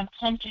any time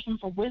come to him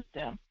for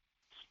wisdom,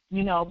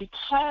 you know,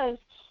 because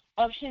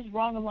of his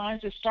wrong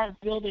alliances, start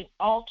building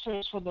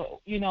altars for the,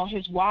 you know,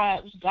 his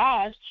wives,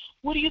 gods,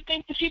 what do you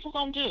think the people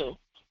going to do?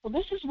 Well,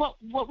 this is what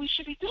we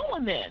should be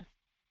doing then.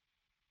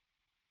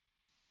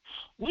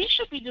 We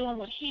should be doing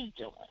what he's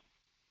doing.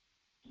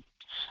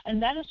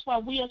 And that is why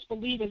we as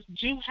believers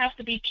do have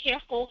to be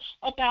careful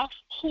about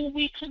who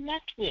we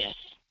connect with.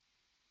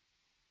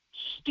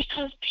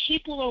 because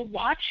people are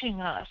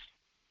watching us.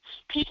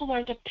 People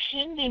are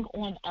depending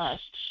on us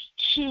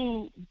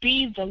to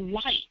be the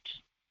light.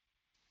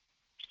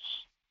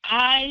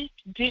 I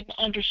didn't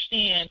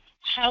understand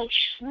how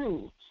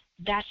true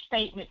that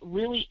statement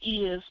really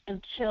is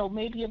until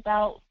maybe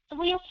about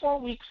 3 or 4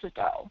 weeks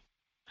ago.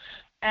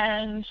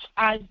 And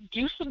I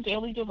do some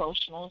daily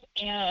devotionals,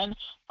 and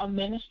a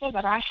minister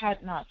that I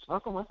had not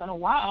spoken with in a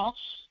while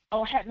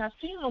or had not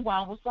seen in a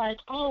while was like,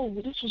 oh,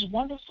 this was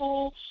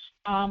wonderful.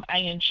 I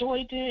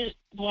enjoyed it,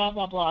 blah,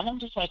 blah, blah. And I'm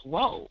just like,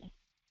 whoa,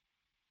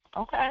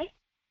 okay.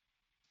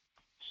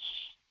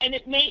 And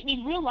it made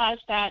me realize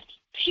that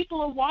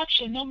people are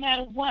watching no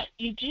matter what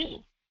you do.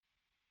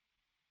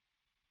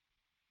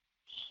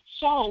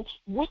 So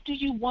what do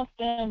you want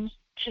them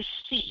to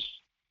see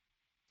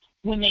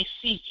when they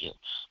see you?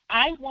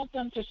 I want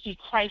them to see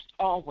Christ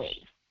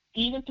always,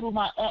 even through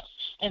my ups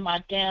and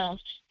my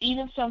downs,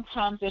 even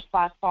sometimes if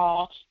I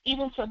fall,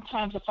 even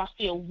sometimes if I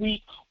feel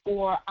weak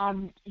or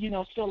I'm,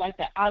 feel like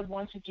that I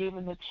want to give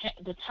in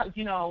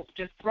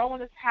just throw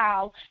in the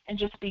towel and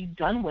just be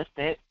done with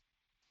it.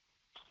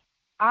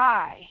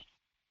 I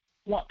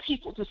want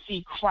people to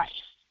see Christ,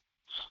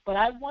 but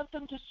I want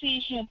them to see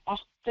him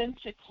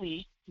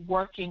authentically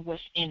working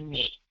within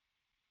me.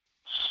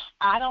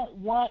 I don't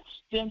want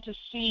them to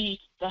see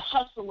the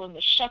hustle and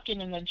the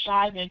shucking and the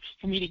jiving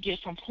for me to get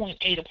from point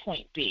A to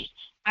point B.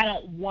 I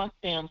don't want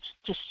them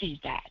to see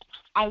that.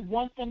 I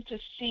want them to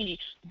see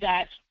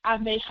that I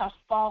may have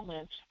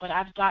fallen, but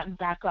I've gotten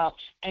back up,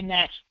 and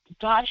that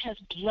God has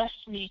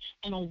blessed me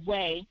in a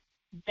way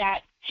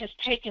that has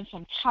taken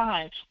some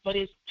time, but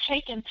it's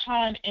taken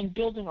time in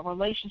building a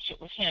relationship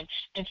with him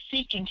and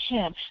seeking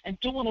him and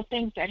doing the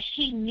things that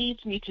he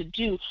needs me to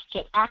do so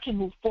that I can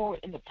move forward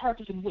in the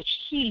purpose in which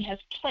he has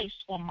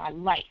placed on my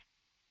life.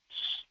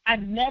 I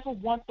never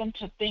want them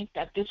to think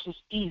that this was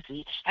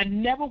easy. I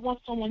never want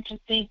someone to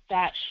think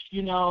that,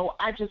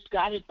 I just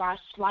got it by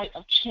sleight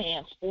of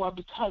chance or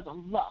because of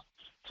luck.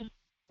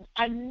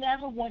 I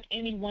never want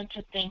anyone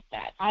to think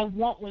that. I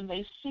want when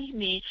they see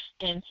me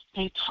and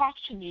they talk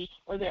to me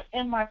or they're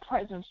in my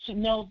presence to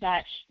know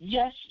that,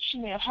 yes, she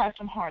may have had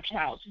some hard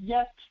trials.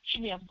 Yes,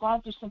 she may have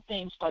gone through some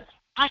things, but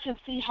I can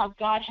see how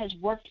God has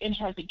worked in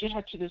her to get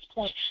her to this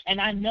point. And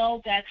I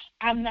know that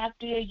I'm not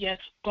there yet,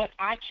 but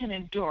I can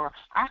endure.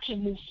 I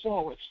can move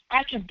forward.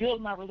 I can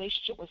build my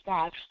relationship with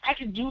God. I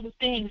can do the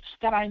things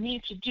that I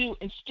need to do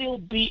and still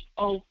be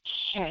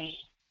okay.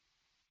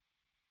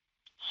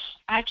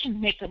 I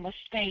can make a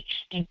mistake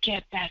and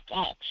get back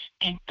up,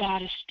 and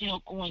God is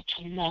still going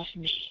to love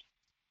me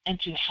and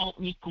to help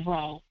me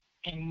grow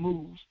and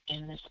move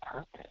in this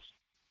purpose.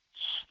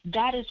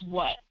 That is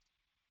what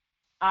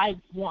I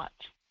want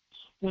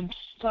when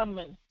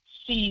someone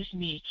sees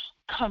me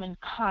come in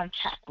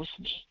contact with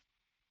me.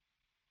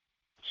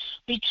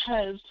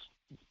 Because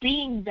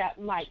being that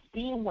light,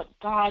 being what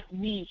God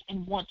needs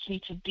and wants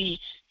me to be,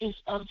 is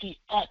of the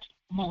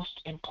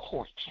utmost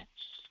importance.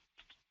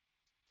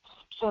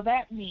 So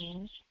that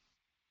means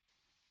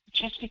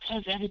just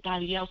because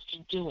everybody else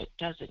can do it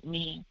doesn't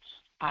mean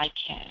I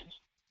can.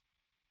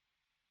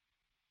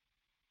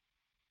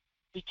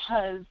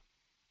 Because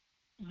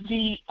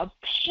the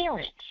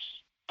appearance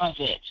of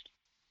it,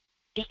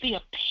 if the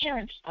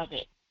appearance of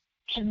it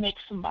can make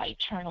somebody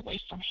turn away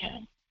from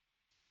him,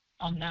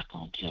 I'm not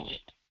going to do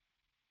it.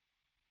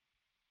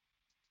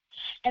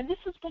 And this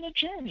has been a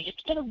journey.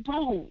 It's been a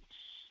road,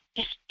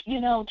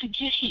 to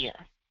get here.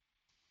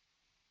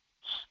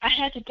 I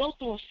had to go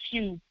through a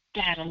few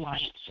bad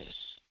alliances.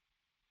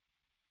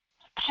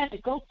 I had to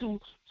go through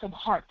some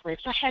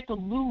heartbreaks. I had to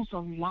lose a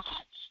lot.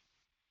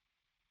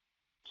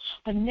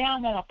 But now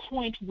I'm at a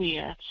point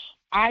where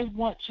I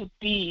want to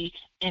be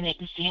an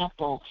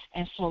example,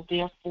 and so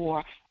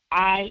therefore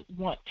I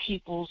want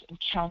people's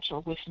encounter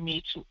with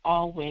me to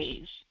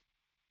always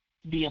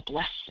be a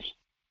blessing.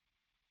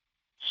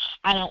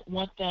 I don't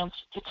want them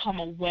to come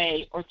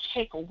away or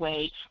take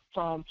away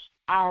from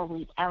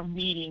our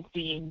meeting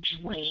being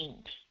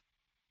drained.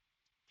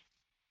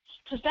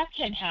 Because that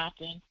can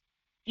happen.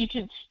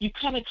 You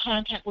come in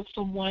contact with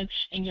someone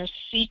and you're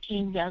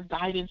seeking their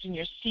guidance and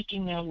you're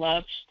seeking their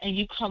love, and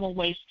you come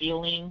away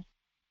feeling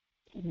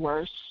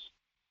worse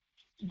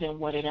than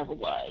what it ever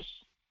was.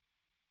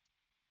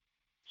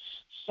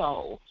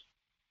 So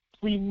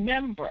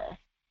remember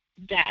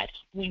that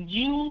when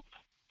you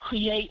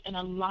create an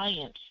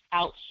alliance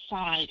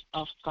outside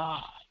of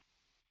God,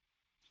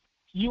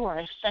 you are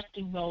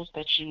affecting those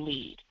that you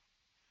lead.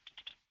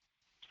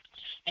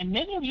 And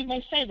many of you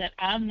may say that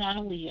I'm not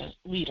a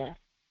leader,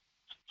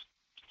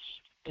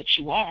 but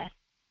you are.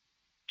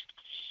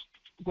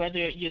 Whether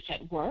it's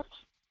at work,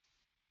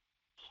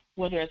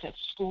 whether it's at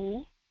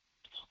school,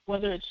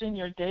 whether it's in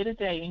your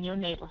day-to-day in your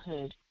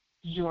neighborhood,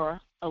 you're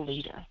a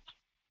leader.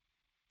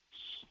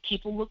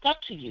 People look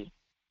up to you.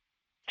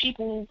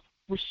 People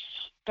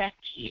respect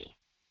you.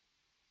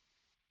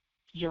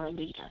 You're a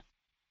leader.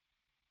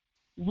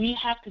 We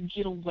have to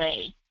get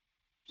away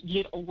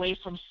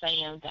from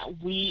saying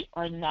that we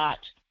are not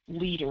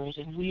leaders,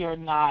 and we are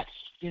not,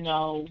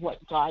 what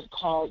God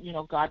called,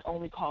 God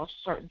only calls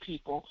certain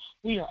people.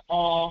 We are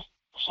all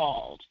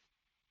called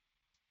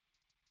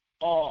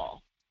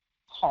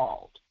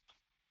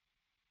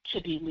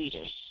to be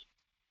leaders.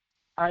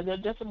 Are there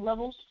different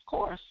levels? Of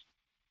course,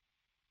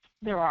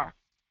 there are.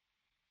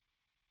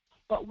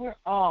 But we're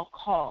all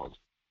called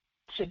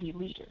to be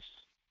leaders.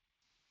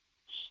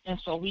 And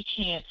so we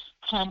can't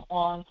come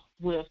on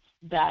with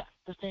the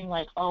thing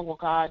like, oh, well,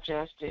 God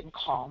just didn't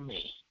call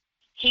me.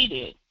 He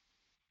did.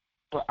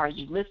 But are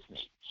you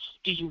listening?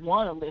 Do you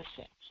want to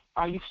listen?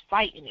 Are you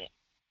fighting it?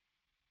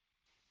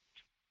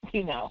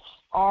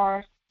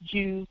 Are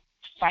you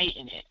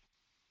fighting it?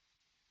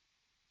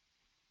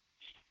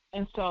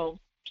 And so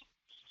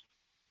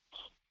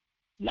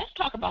let's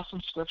talk about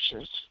some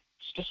scriptures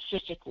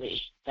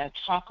specifically that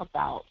talk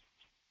about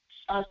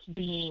us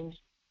being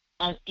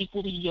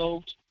unequally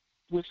yoked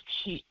with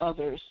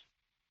others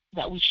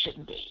that we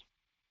shouldn't be.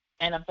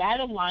 And a bad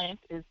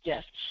alliance is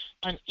just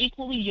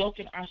unequally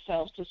yoking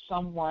ourselves to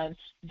someone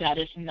that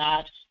is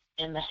not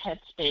in the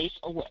headspace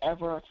or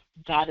wherever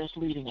God is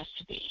leading us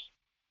to be.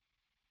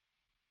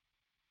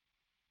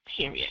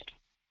 Period.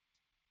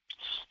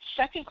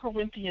 2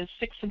 Corinthians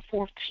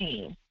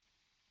 6:14,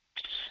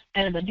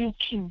 and in the New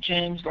King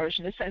James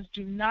Version, it says,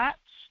 do not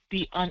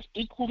be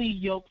unequally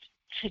yoked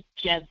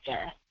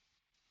together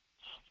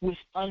with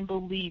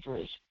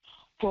unbelievers,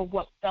 for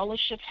what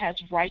fellowship has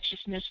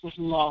righteousness with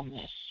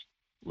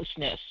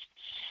lawlessness?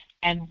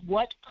 And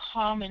what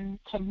common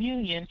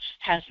communion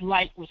has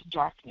light with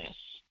darkness?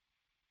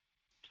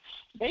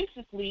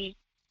 Basically,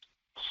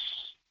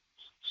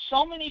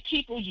 so many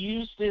people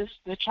use this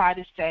to try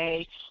to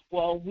say,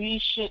 well, we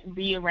shouldn't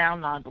be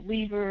around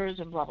non-believers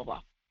and blah, blah,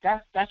 blah.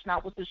 That's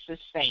not what this is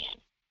saying.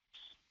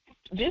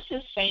 This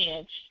is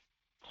saying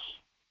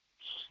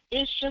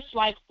it's just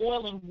like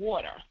oil and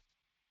water.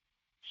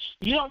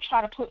 You don't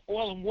try to put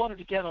oil and water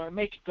together and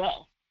make it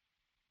go.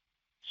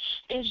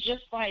 It's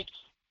just like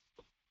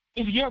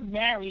if you're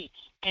married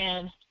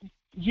and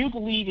you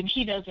believe and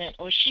he doesn't,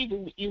 or she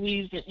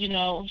believes that,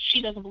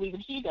 she doesn't believe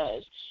and he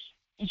does,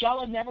 y'all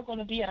are never going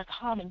to be at a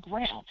common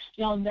ground.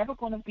 Y'all are never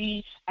going to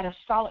be at a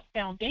solid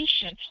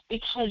foundation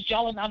because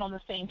y'all are not on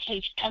the same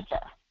page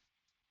ever.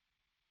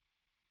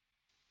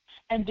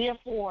 And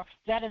therefore,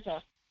 that is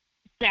a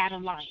bad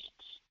alliance.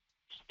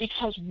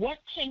 Because what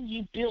can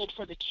you build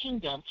for the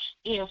kingdom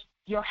if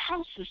your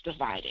house is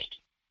divided?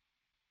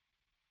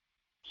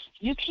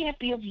 You can't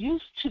be of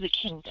use to the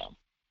kingdom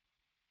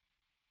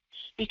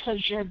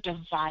because you're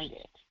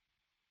divided.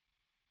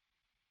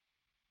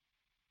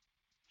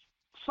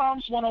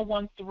 Psalms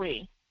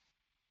 101:3.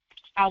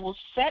 I will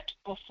set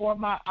before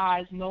my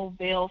eyes no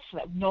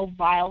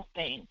vile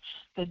thing.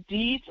 The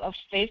deeds of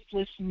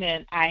faithless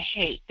men I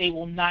hate. They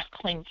will not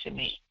cling to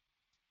me.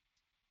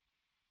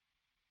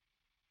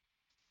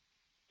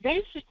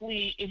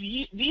 Basically,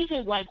 these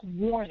are like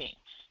warnings,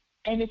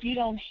 and if you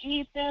don't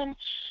heed them,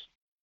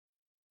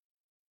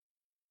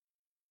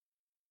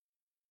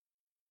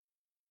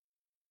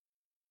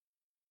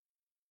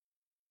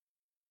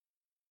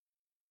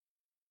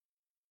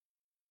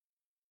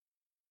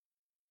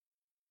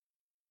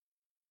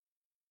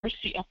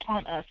 mercy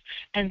upon us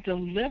and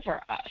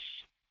deliver us.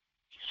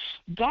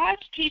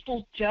 God's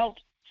people dwelt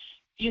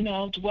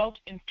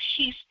in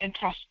peace and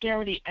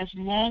prosperity as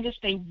long as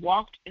they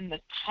walked in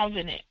the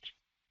covenant.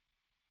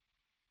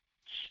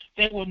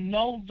 They were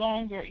no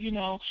longer, in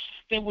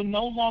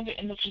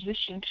the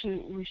position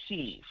to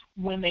receive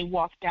when they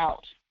walked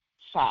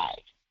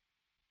outside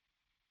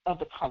of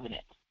the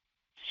covenant.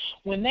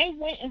 When they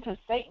went into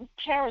Satan's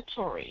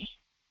territory,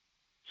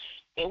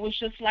 it was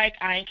just like,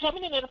 I ain't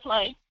coming in there to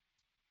play.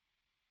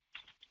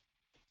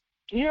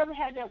 You ever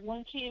had that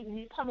one kid when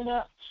you're coming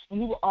up and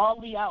we were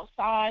all be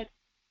outside?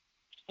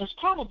 It's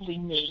probably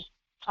me.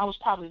 I was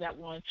probably that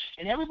one.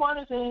 And everyone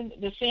is in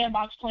the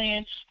sandbox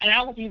playing, and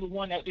I would be the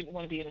one that didn't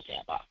want to be in the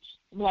sandbox.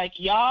 Like,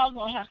 y'all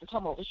going to have to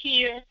come over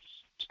here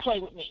to play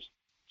with me.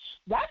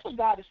 That's what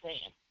God is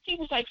saying. He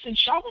was like,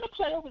 since y'all want to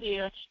play over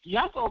there,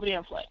 y'all go over there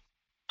and play.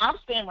 I'm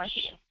staying right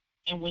here.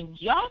 And when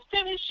y'all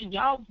finish and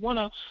y'all want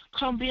to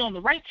come be on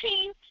the right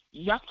team,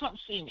 y'all come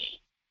see me.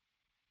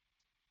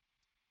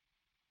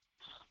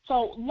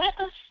 So let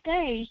us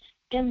stay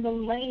in the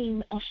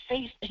lane of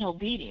faith and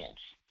obedience.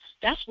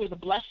 That's where the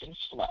blessings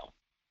flow.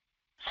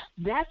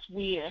 That's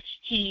where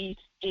he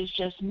is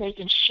just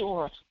making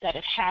sure that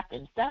it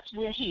happens. That's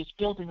where he is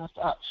building us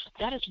up.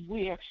 That is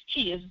where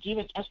he is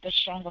giving us the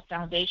stronger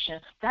foundation.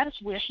 That is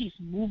where he's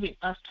moving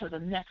us to the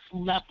next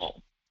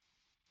level.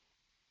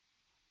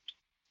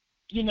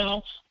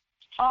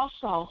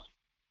 Also,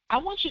 I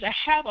want you to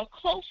have a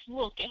close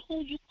look at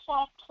who you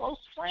call close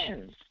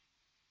friends.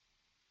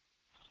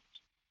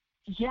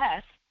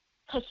 Yes,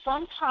 because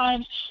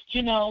sometimes,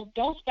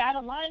 those bad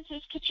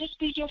alliances could just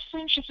be your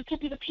friendships. It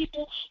could be the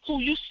people who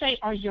you say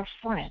are your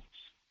friends.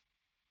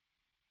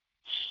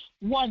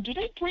 One, do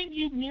they bring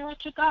you nearer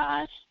to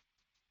God,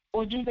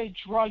 or do they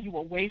draw you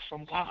away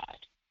from God?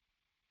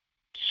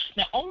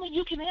 Now, only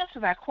you can answer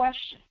that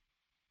question.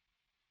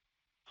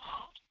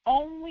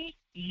 Only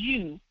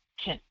you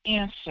can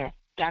answer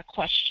that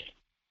question.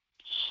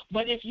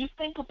 But if you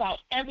think about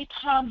every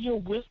time you're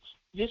with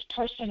this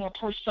person or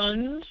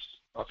persons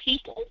or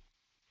people,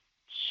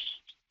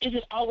 is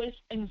it always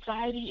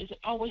anxiety? Is it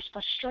always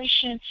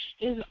frustration?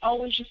 Is it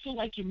always you feel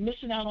like you're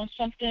missing out on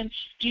something?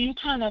 Do you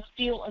kind of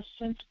feel a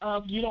sense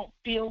of you don't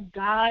feel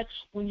God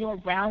when you're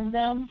around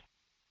them?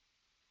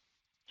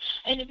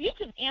 And if you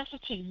can answer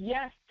to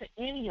yes to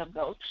any of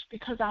those,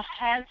 because I've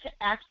had to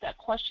ask that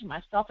question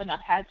myself and I've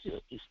had to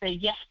say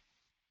yes,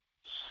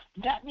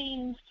 that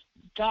means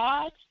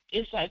God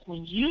is like,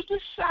 when you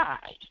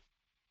decide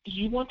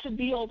you want to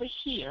be over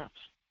here,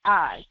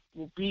 I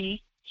will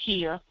be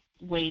here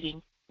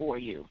waiting for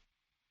you.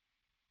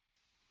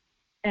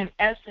 In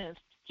essence,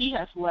 he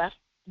has left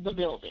the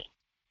building.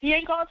 He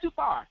ain't gone too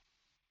far.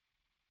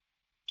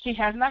 He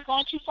has not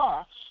gone too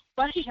far,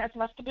 but he has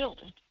left the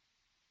building.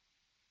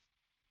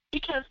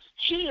 Because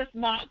he is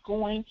not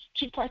going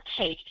to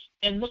partake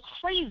in the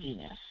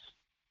craziness.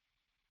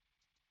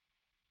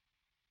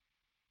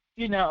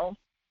 You know,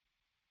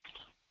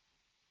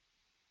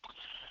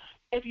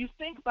 if you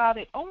think about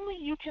it, only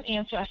you can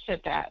answer. I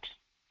said that.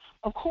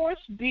 Of course,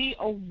 be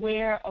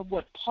aware of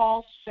what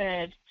Paul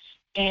said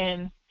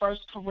in 1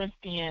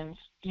 Corinthians,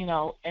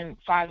 in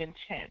 5 and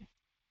 10.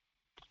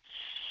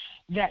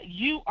 That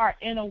you are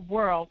in a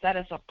world that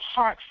is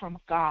apart from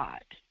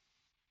God.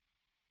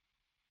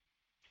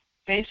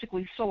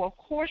 Basically, so of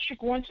course you're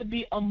going to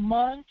be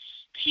among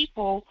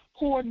people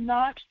who are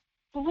not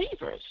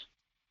believers.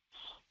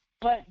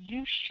 But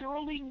you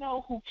surely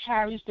know who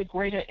carries the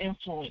greater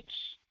influence.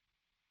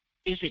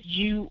 Is it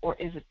you or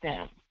is it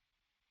them?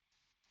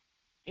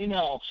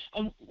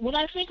 When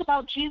I think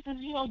about Jesus,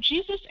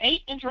 Jesus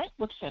ate and drank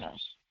with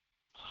sinners,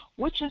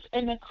 which is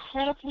an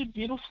incredibly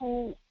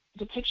beautiful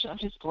depiction of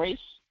his grace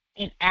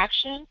in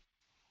action.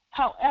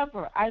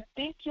 However, I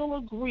think you'll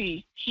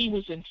agree he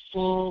was in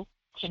full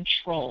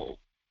control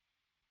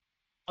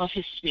of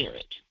his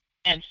spirit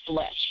and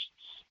flesh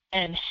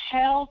and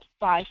held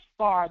by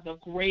far the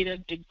greater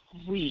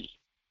degree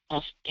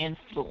of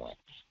influence.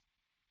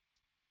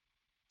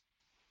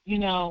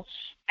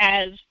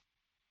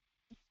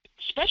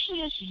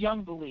 Especially as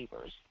young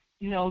believers,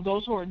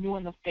 those who are new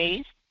in the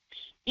faith,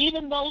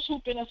 even those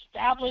who've been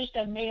established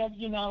and may have,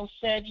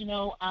 said,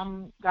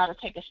 I'm got to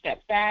take a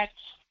step back,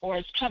 or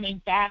is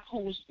coming back,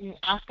 who's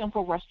asking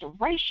for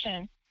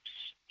restoration,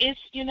 it's,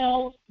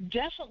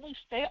 definitely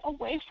stay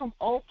away from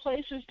old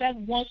places that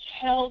once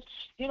held,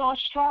 a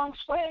strong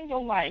sway in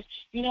your life.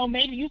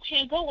 Maybe you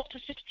can't go up to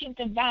 16th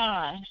and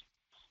Vine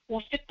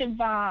or 5th and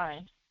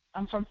Vine.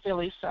 I'm from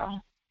Philly,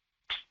 so,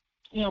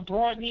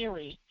 Broad and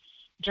Erie,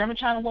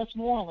 Germantown and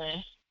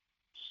Westmoreland.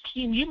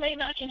 You may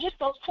not can hit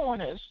those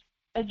corners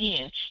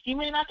again. You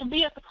may not can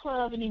be at the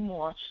club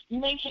anymore. You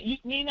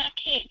may not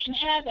can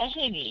have that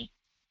Henny.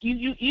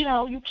 You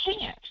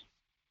can't.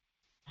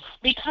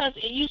 Because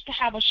it used to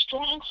have a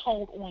strong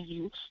hold on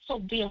you,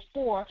 so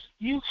therefore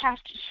you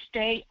have to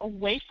stay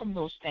away from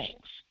those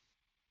things.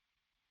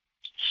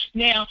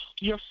 Now,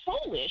 you're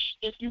foolish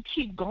if you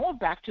keep going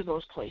back to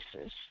those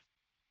places.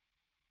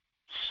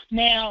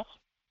 Now,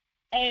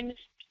 and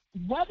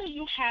whether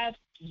you have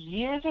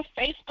years of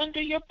faith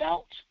under your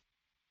belt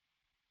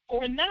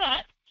or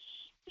not,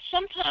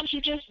 sometimes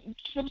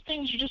some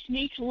things you just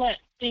need to let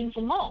things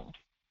alone.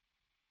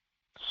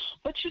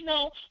 But,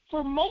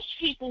 for most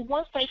people,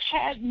 once they've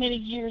had many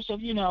years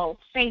of,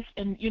 faith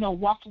and,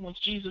 walking with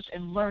Jesus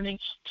and learning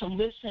to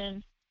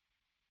listen,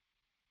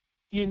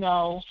 you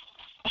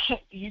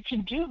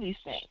can do these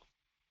things.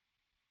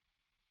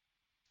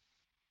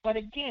 But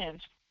again,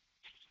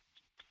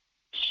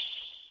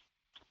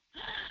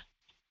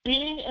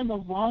 being in the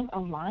wrong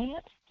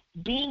alliance,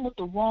 being with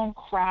the wrong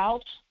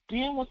crowd,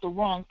 being with the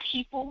wrong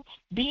people,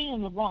 being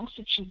in the wrong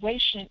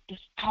situation is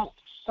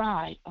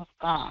outside of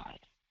God.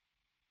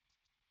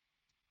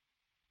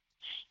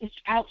 It's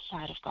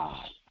outside of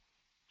God.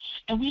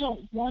 And we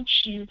don't want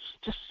you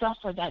to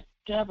suffer that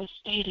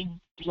devastating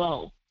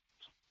blow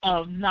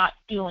of not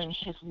feeling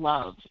his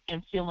love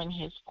and feeling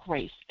his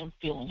grace and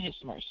feeling his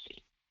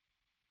mercy.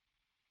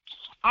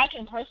 I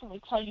can personally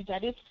tell you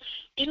that it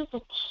is a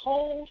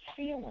cold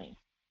feeling.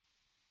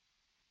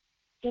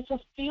 It's a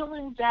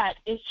feeling that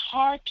is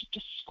hard to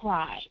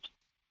describe.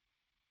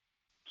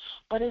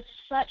 But it's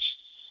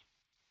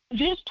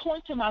there's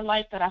points in my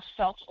life that I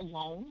felt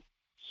alone.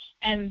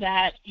 And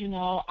that,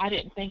 I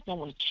didn't think no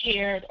one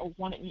cared or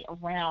wanted me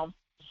around.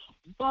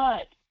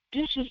 But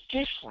this is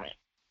different.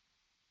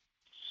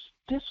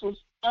 This was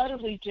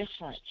utterly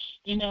different.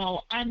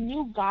 I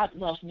knew God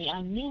loved me.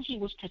 I knew he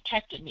was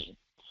protecting me.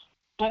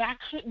 But I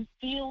couldn't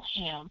feel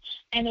him.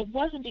 And it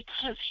wasn't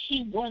because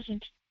he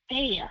wasn't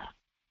there.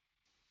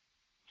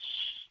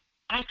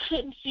 I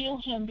couldn't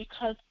feel him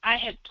because I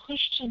had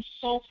pushed him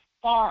so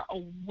far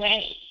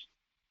away.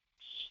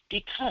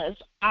 Because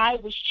I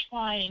was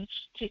trying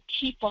to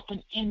keep up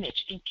an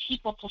image and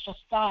keep up a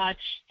facade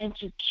and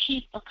to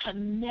keep a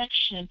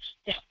connection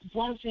that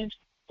wasn't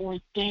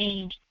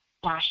ordained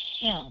by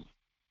him.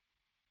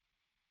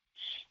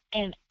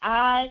 And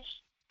I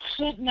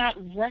could not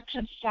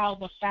reconcile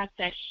the fact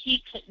that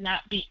he could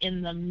not be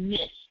in the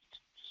midst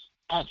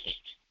of it,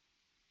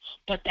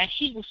 but that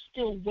he was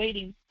still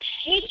waiting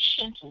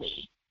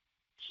patiently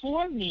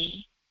for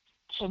me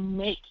to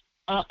make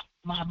up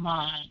my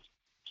mind,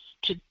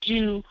 to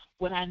do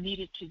what I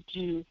needed to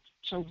do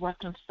to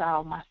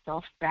reconcile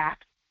myself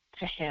back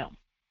to him.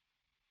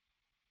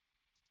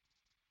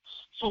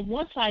 So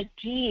once I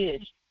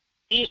did,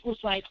 it was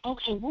like,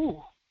 okay,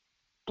 woo.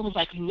 It was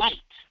like light,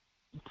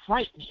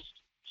 brightness,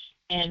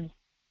 and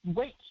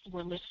weights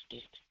were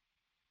lifted.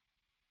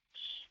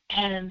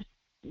 And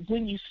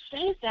when you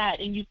say that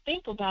and you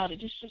think about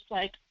it, it's just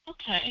like,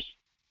 okay,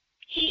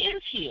 he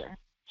is here.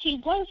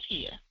 He was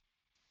here.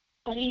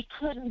 But he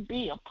couldn't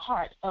be a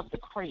part of the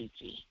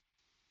crazy.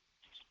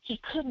 He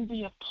couldn't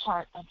be a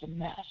part of the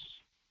mess.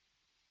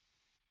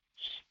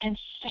 And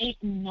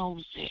Satan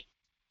knows it.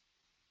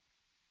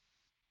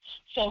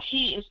 So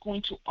he is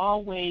going to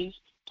always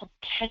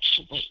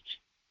perpetuate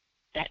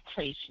that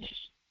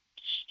craziness.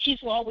 He's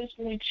always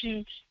going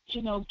to,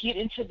 get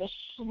into the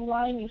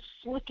slimy,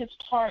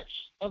 slickest parts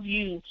of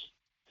you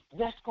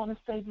that's going to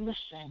say,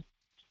 listen,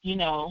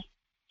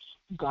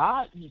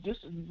 God,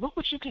 look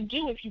what you can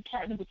do if you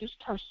partner with this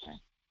person.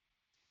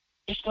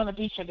 It's going to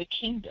be for the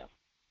kingdom.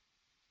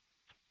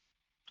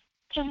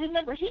 Because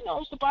remember, he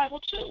knows the Bible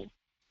too.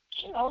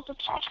 He knows the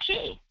talk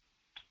too.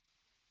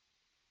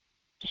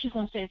 He's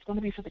going to say it's going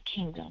to be for the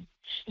kingdom.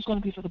 It's going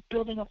to be for the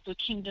building up the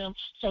kingdom.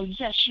 So,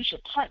 yes, you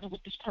should partner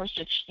with this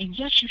person. And,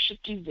 yes, you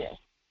should do this.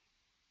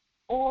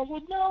 Or,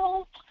 well,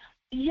 no,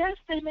 yes,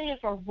 they may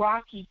have a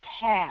rocky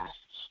past,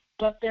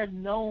 but they're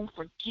known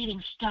for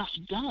getting stuff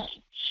done.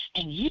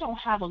 And you don't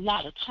have a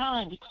lot of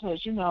time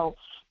because,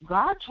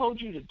 God told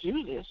you to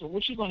do this. And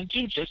what you're going to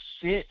do, just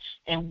sit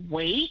and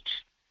wait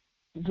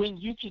when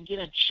you can get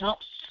a jump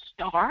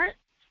start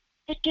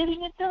at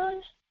getting it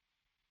done?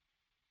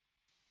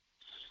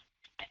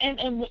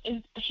 And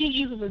he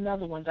uses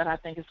another one that I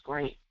think is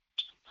great.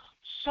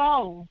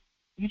 So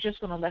you're just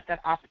going to let that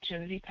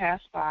opportunity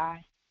pass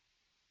by?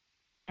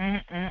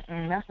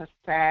 That's a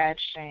sad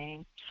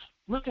shame.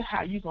 Look at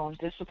how you're going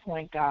to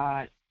disappoint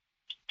God.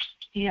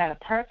 He had a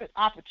perfect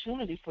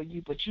opportunity for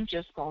you, but you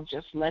just going to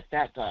just let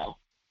that go.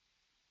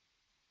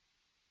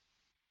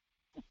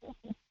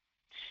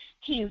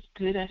 He is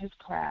good at his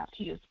craft.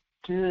 He is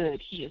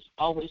good. He is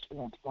always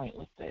on point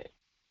with it.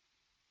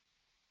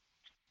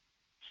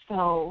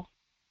 So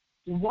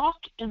walk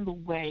in the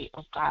way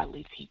of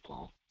godly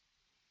people.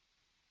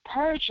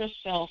 Purge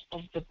yourself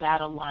of the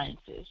bad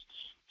alliances.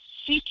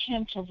 Seek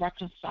him to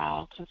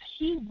reconcile, because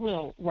he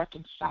will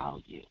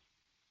reconcile you.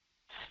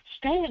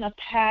 Stay in a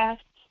path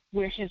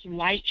where his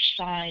light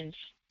shines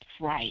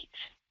bright.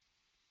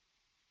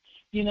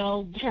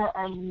 There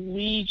are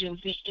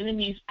legions, the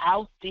enemies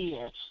out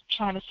there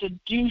trying to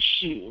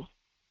seduce you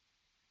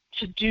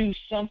to do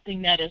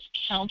something that is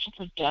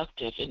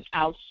counterproductive and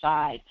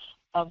outside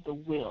of the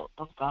will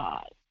of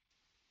God.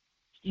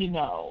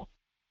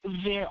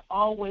 They're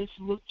always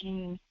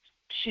looking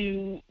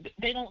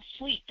they don't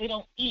sleep, they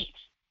don't eat.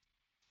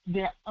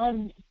 They're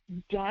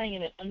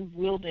undying and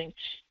unwielding,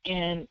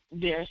 and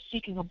they're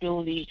seeking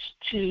ability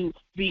to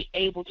be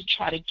able to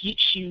try to get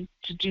you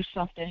to do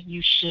something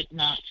you should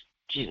not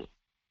do.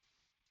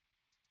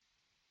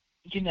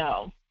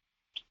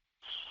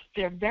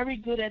 They're very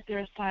good at their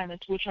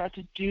assignments, which are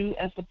to do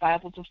as the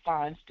Bible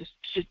defines, to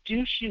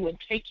seduce you and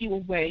take you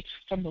away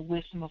from the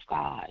wisdom of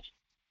God.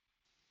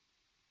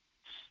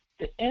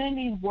 The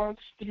enemy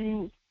works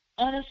through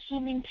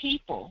unassuming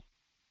people,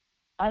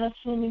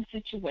 unassuming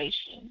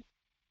situations,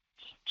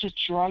 to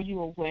draw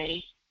you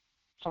away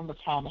from the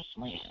promised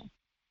land.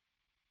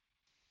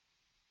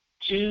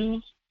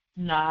 Do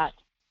not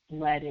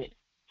let it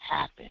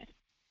happen.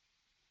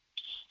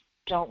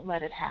 Don't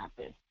let it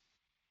happen.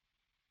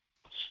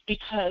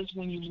 Because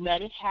when you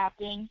let it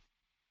happen,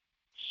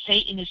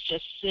 Satan is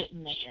just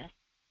sitting there,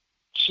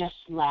 just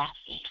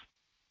laughing.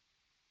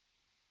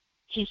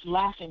 He's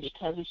laughing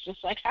because it's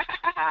just like, ha, ha,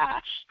 ha,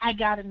 ha, I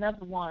got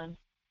another one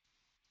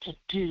to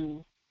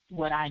do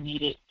what I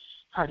needed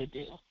her to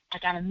do. I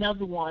got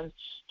another one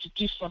to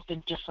do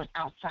something different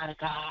outside of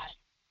God.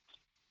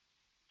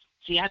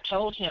 See, I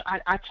told him,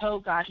 I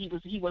told God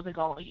he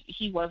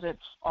wasn't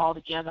all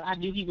together. I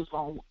knew he was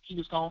going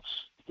to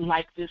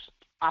like this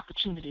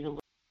opportunity to.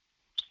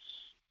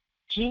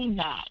 Do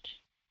not,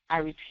 I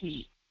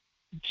repeat,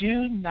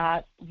 do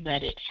not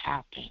let it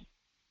happen.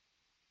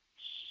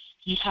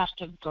 You have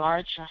to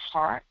guard your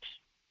heart,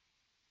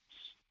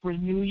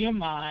 renew your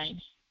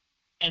mind,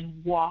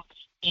 and walk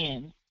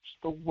in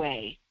the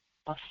way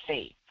of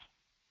faith.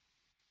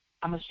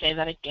 I'm going to say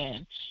that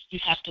again. You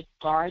have to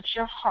guard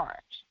your heart,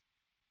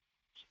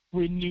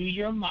 renew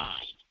your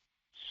mind,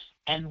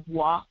 and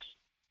walk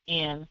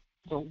in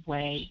the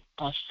way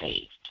of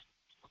faith.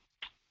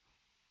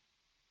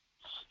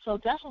 So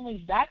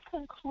definitely that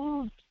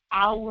concludes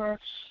our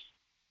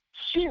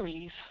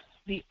series,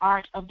 The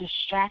Art of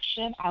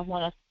Distraction. I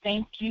want to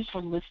thank you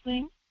for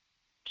listening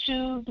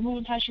to the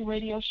Moving Past Your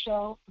Radio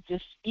show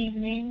this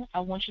evening. I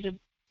want you to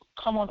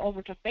come on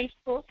over to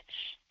Facebook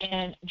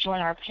and join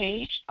our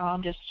page.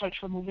 Just search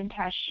for Moving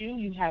Past You.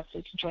 You can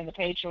join the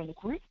page, join the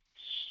group.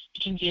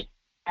 You can get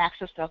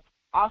access to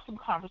awesome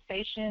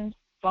conversations,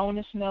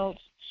 bonus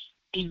notes,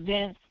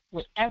 events,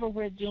 whatever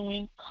we're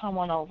doing, come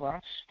on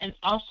over. And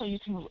also you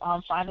can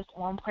find us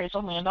on Praise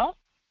Orlando,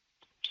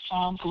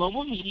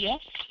 Global Media,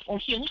 or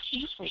Healing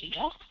Keys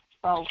Radio.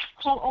 So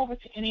come over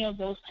to any of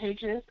those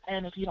pages,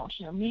 and if you don't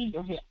hear me,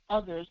 you'll hear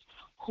others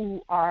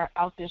who are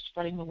out there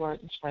spreading the word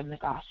and spreading the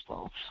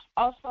gospel.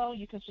 Also,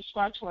 you can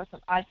subscribe to us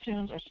on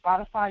iTunes or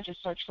Spotify.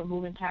 Just search for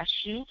Moving Past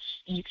You,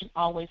 and you can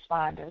always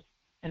find us.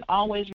 And always